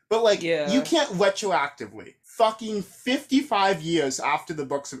 obviously, but like you can't retroactively fucking 55 years after the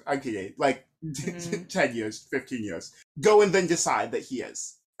books of okay, like 10 years, 15 years, go and then decide that he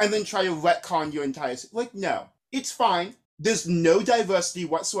is, and then try to retcon your entire like, no, it's fine. There's no diversity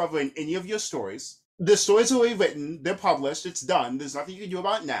whatsoever in any of your stories. The stories are already written, they're published, it's done. There's nothing you can do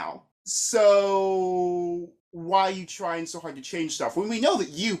about it now. So why are you trying so hard to change stuff when we know that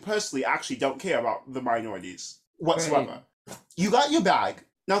you personally actually don't care about the minorities whatsoever? Right. You got your bag.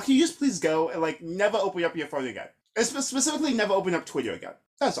 Now can you just please go and like never open up your phone again? And specifically never open up Twitter again.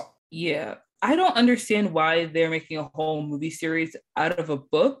 That's all. Yeah. I don't understand why they're making a whole movie series out of a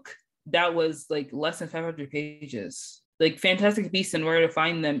book that was like less than 500 pages. Like Fantastic Beasts and Where to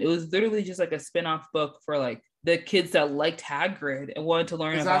Find Them, it was literally just like a spin-off book for like the kids that liked Hagrid and wanted to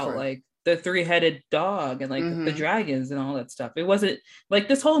learn about like the 3-headed dog and like the dragons and all that stuff. It wasn't like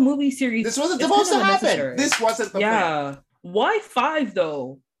this whole movie series. This wasn't supposed to happen. This wasn't the plan. Why 5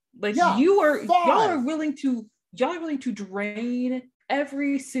 though? Like y'all are willing to drain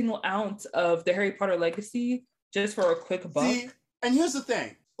every ounce ounce of the Harry Potter legacy just for a quick buck. See, and here's the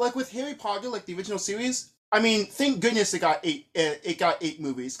thing: like with Harry Potter, like the original series, I mean, thank goodness it got 8. It got 8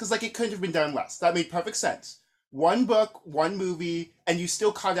 movies because like it couldn't have been done less. That made perfect sense. 1 book, 1 movie, and you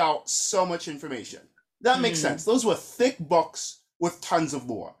still cut out so much information. That makes sense. Those were thick books with tons of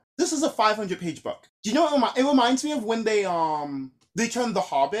lore. This is a 500-page book. Do you know what it reminds me of when they turned The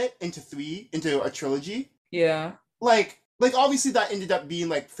Hobbit into a trilogy? Yeah. Like obviously that ended up being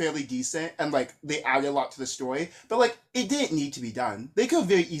like fairly decent and like they added a lot to the story, but like it didn't need to be done. They could have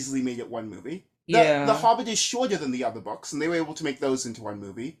very easily made it 1 movie. The Hobbit is shorter than the other books, and they were able to make those into 1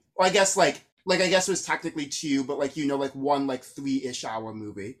 movie. Well, I guess I guess it was technically 2, but like 1 like 3-ish hour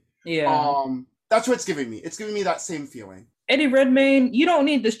movie. Yeah. That's what it's giving me. It's giving me that same feeling. Eddie Redmayne, you don't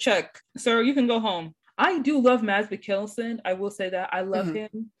need this check, sir. You can go home. I do love Mads Mikkelsen. I will say that. I love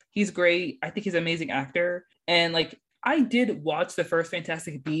him. He's great. I think he's an amazing actor. And like I did watch the first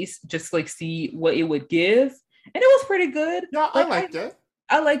Fantastic Beasts just like see what it would give. And it was pretty good. Yeah, like, I liked it.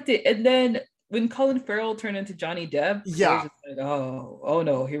 I liked it. And then when Colin Farrell turned into Johnny Depp, yeah, I was just like, oh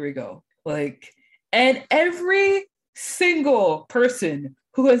no, here we go. Like, and every single person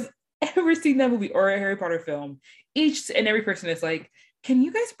who has ever seen that movie or a Harry Potter film, each and every person is like, can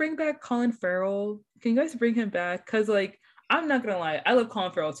you guys bring back Colin Farrell? Can you guys bring him back? Because like, I'm not gonna lie, I love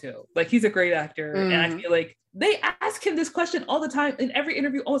Colin Farrell too. Like, he's a great actor, and I feel like they ask him this question all the time in every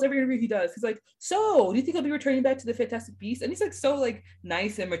interview, almost every interview he does. He's like, so do you think he'll be returning back to the Fantastic Beasts? And he's like so like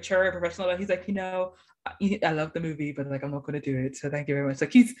nice and mature and professional about it. He's like, I love the movie, but like I'm not gonna do it. So thank you very much.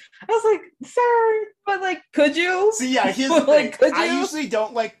 Like I was like, sir, but like, could you? See, yeah, here's the thing. I usually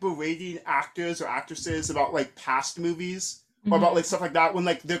don't like berating actors or actresses about like past movies or about like stuff like that when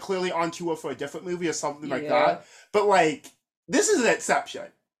like they're clearly on tour for a different movie or something like that. But like, this is an exception.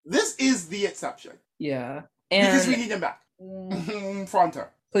 This is the exception. Yeah. And because we need him back. Pronto.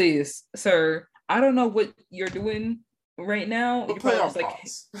 Please, sir. I don't know what you're doing right now. But play on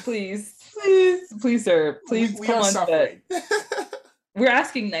pause. Please, sir. Please we come are on suffering. We're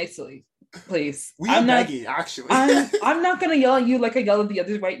asking nicely. Please. I'm begging, actually. I'm not gonna yell at you like I yell at the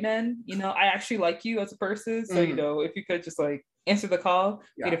other white men. I actually like you as a person. So, if you could just like answer the call,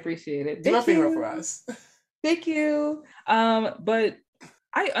 we'd appreciate it. Do a favor for us. Thank you. But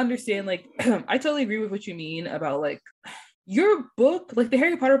I understand, like, I totally agree with what you mean about, like, your book, like the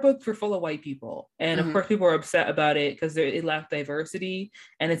Harry Potter books, were full of white people. And of course, people are upset about it because it lacked diversity.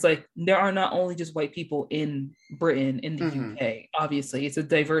 And it's like, there are not only just white people in Britain, in the UK, obviously, it's a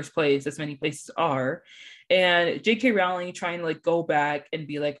diverse place, as many places are. And J.K. Rowling trying to like go back and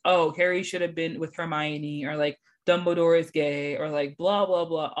be like, oh, Harry should have been with Hermione, or like Dumbledore is gay, or like blah, blah,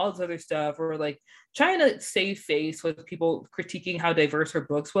 blah, all this other stuff, or like trying to save face with people critiquing how diverse her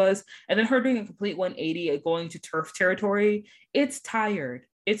books was, and then her doing a complete 180 going to turf territory. It's tired,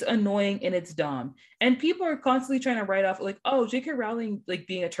 it's annoying, and it's dumb. And people are constantly trying to write off like, oh, J.K. Rowling like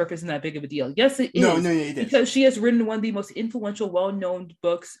being a turf isn't that big of a deal. Yes, it is. No, it is. Because she has written one of the most influential, well-known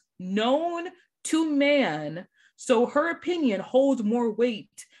books known to man. So her opinion holds more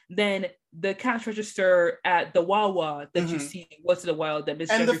weight than the cash register at the Wawa that you see once in a while. That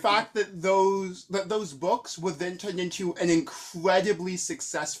and the fact that those books were then turned into an incredibly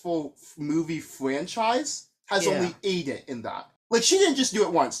successful movie franchise has only aided in that. Like, she didn't just do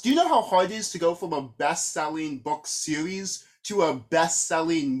it once. Do you know how hard it is to go from a best-selling book series to a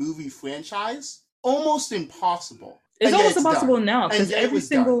best-selling movie franchise? Almost impossible. It's almost impossible now, because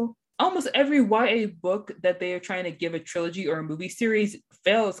almost every YA book that they are trying to give a trilogy or a movie series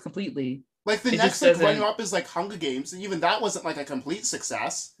fails completely. Like the next like runner-up is like Hunger Games, and even that wasn't like a complete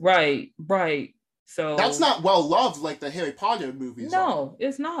success. Right. So that's not well loved like the Harry Potter movies. No,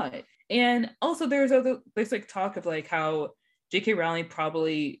 it's not. And also there's like talk of like how J.K. Rowling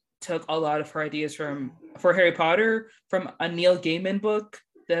probably took a lot of her ideas for Harry Potter from a Neil Gaiman book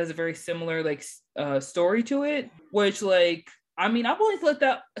that has a very similar like story to it, which like, I mean, I'm willing to let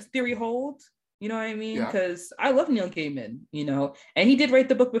that theory hold, you know what I mean? Because I love Neil Gaiman, you know, and he did write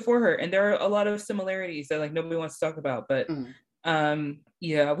the book before her, and there are a lot of similarities that like nobody wants to talk about. But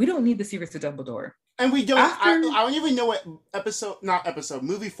we don't need the Secrets of Dumbledore. And we don't. I don't even know what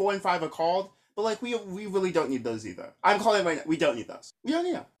movie 4 and 5 are called. But like we really don't need those either. I'm calling it right now. We don't need those. We don't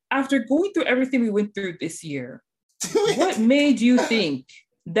need them. After going through everything we went through this year, what made you think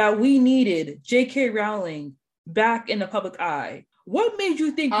that we needed J.K. Rowling back in the public eye? What made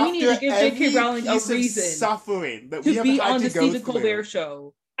you think we need to give J.K. Rowling a reason suffering that to be on the Stephen Colbert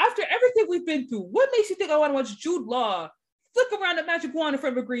show? After everything we've been through, what makes you think I want to watch Jude Law flick around a magic wand in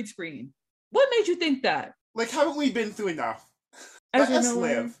front of a green screen? What made you think that? Like, haven't we been through enough? Let us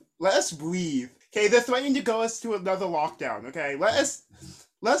live. Let us breathe. Okay, they're threatening to go us to another lockdown. Okay,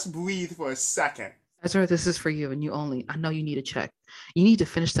 let's breathe for a second. Ezra, this is for you and you only. I know you need a check. You need to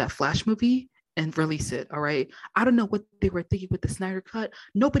finish that Flash movie and release it, all right? I don't know what they were thinking with the Snyder Cut.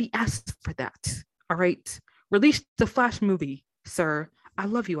 Nobody asked for that, all right? Release the Flash movie, sir. I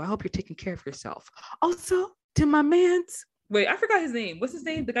love you. I hope you're taking care of yourself. Also, to my man's... Wait, I forgot his name. What's his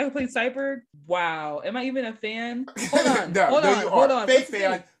name? The guy who played Cyborg? Wow. Am I even a fan? Hold on. Hold on. Fake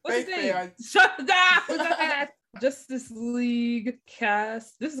fan. Fake fan. Shut up! Justice League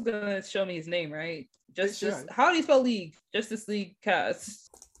cast. This is gonna show me his name, right? How do you spell league? Justice League cast.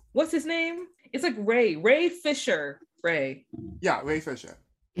 What's his name? It's like Ray Fisher. Ray. Yeah, Ray Fisher.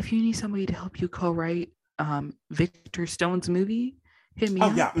 If you need somebody to help you co-write Victor Stone's movie, hit me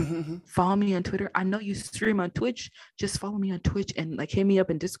up. Yeah. Follow me on Twitter. I know you stream on Twitch. Just follow me on Twitch and like hit me up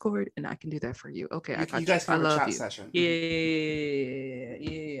in Discord, and I can do that for you. Okay, I got you. Guys can have a chat session.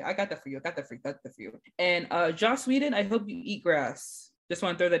 Yeah. I got that for you. And Joss Whedon, I hope you eat grass. Just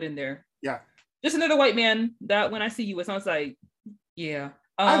want to throw that in there. Yeah. Just another white man that when I see you, it sounds like, yeah.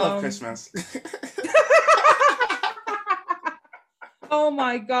 I love Christmas. Oh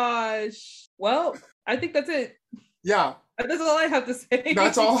my gosh. Well, I think that's it. Yeah. That's all I have to say.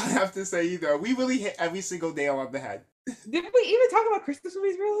 That's all I have to say either. We really hit every single nail on the head. Did we even talk about Christmas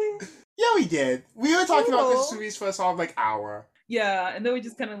movies, really? Yeah, we did. We were talking about Christmas movies for a solid like hour. Yeah, and then we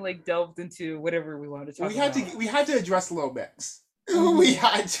just kind of like delved into whatever we wanted to talk about. We had to address a little mix. We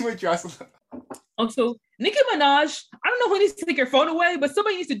had to address a little. Also, Nicki Minaj, I don't know who needs to take your phone away, but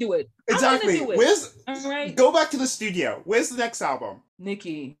somebody needs to do it. Exactly. Do it. All right. Go back to the studio. Where's the next album?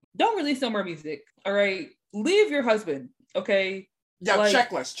 Nicki, don't release no more music. All right. Leave your husband. Okay. Yeah. Like,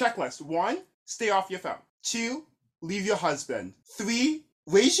 checklist. 1, stay off your phone. 2, leave your husband. 3,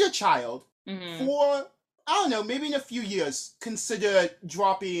 raise your child. 4, I don't know, maybe in a few years, consider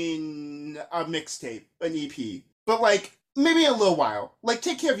dropping a mixtape, an EP. But like, maybe in a little while. Like,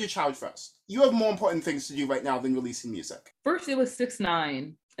 take care of your child first. You have more important things to do right now than releasing music. First it was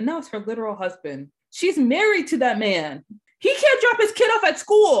 6ix9ine, and now it's her literal husband. She's married to that man. He can't drop his kid off at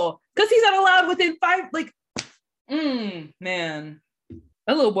school because he's not allowed within 5, like, man.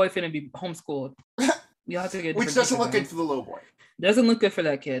 That little boy finna be homeschooled. You'll have to get which doesn't look good for the little boy. Doesn't look good for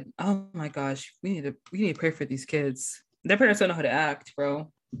that kid. Oh my gosh. We need to pray for these kids. Their parents don't know how to act,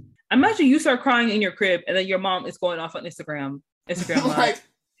 bro. Imagine you start crying in your crib and then your mom is going off on Instagram live. Like,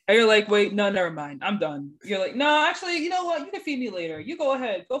 and you're like, wait, no, never mind. I'm done. You're like, no, actually, you know what? You can feed me later. You go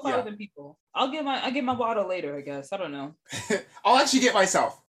ahead. Go follow them people. I'll get my water later, I guess. I don't know. I'll actually get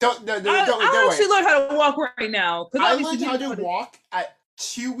myself. Don't I'll actually learn how to walk right now. I learned how to walk at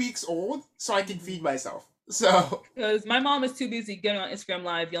 2 weeks old so I can feed myself. So because my mom is too busy getting on Instagram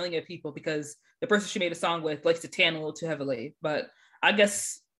live yelling at people because the person she made a song with likes to tan a little too heavily. But I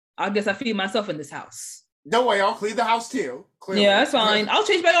guess I feed myself in this house. Don't worry, I'll clean the house too. Clearly. Yeah, that's fine. I'll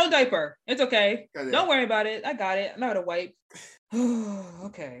change my own diaper. It's okay. Don't worry about it. I got it. I know how to wipe.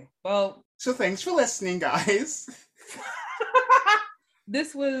 Okay. Well. So thanks for listening, guys.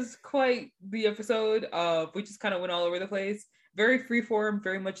 This was quite the episode. We just kind of went all over the place. Very freeform,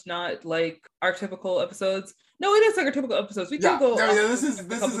 very much not like our typical episodes. No, it is like our typical episodes. We do go. No, this is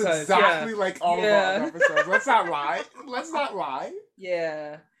exactly like all of our episodes. Let's not lie.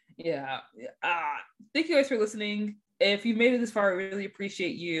 Yeah. Thank you guys for listening. If you made it this far, I really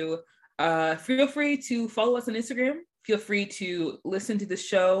appreciate you. Feel free to follow us on Instagram. Feel free to listen to the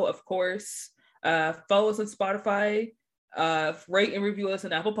show, of course. Follow us on Spotify. Rate and review us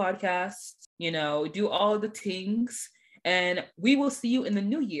on Apple Podcasts. Do all the things. And we will see you in the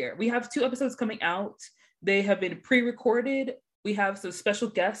new year. We have 2 episodes coming out. They have been pre-recorded. We have some special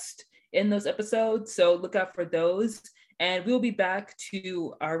guests in those episodes, so look out for those. And we'll be back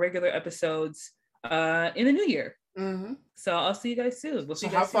to our regular episodes in the new year. Mm-hmm. So I'll see you guys soon. We'll see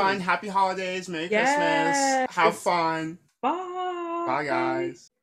you guys soon. Have fun. Happy holidays. Merry Christmas. Have fun. Bye. Bye, guys.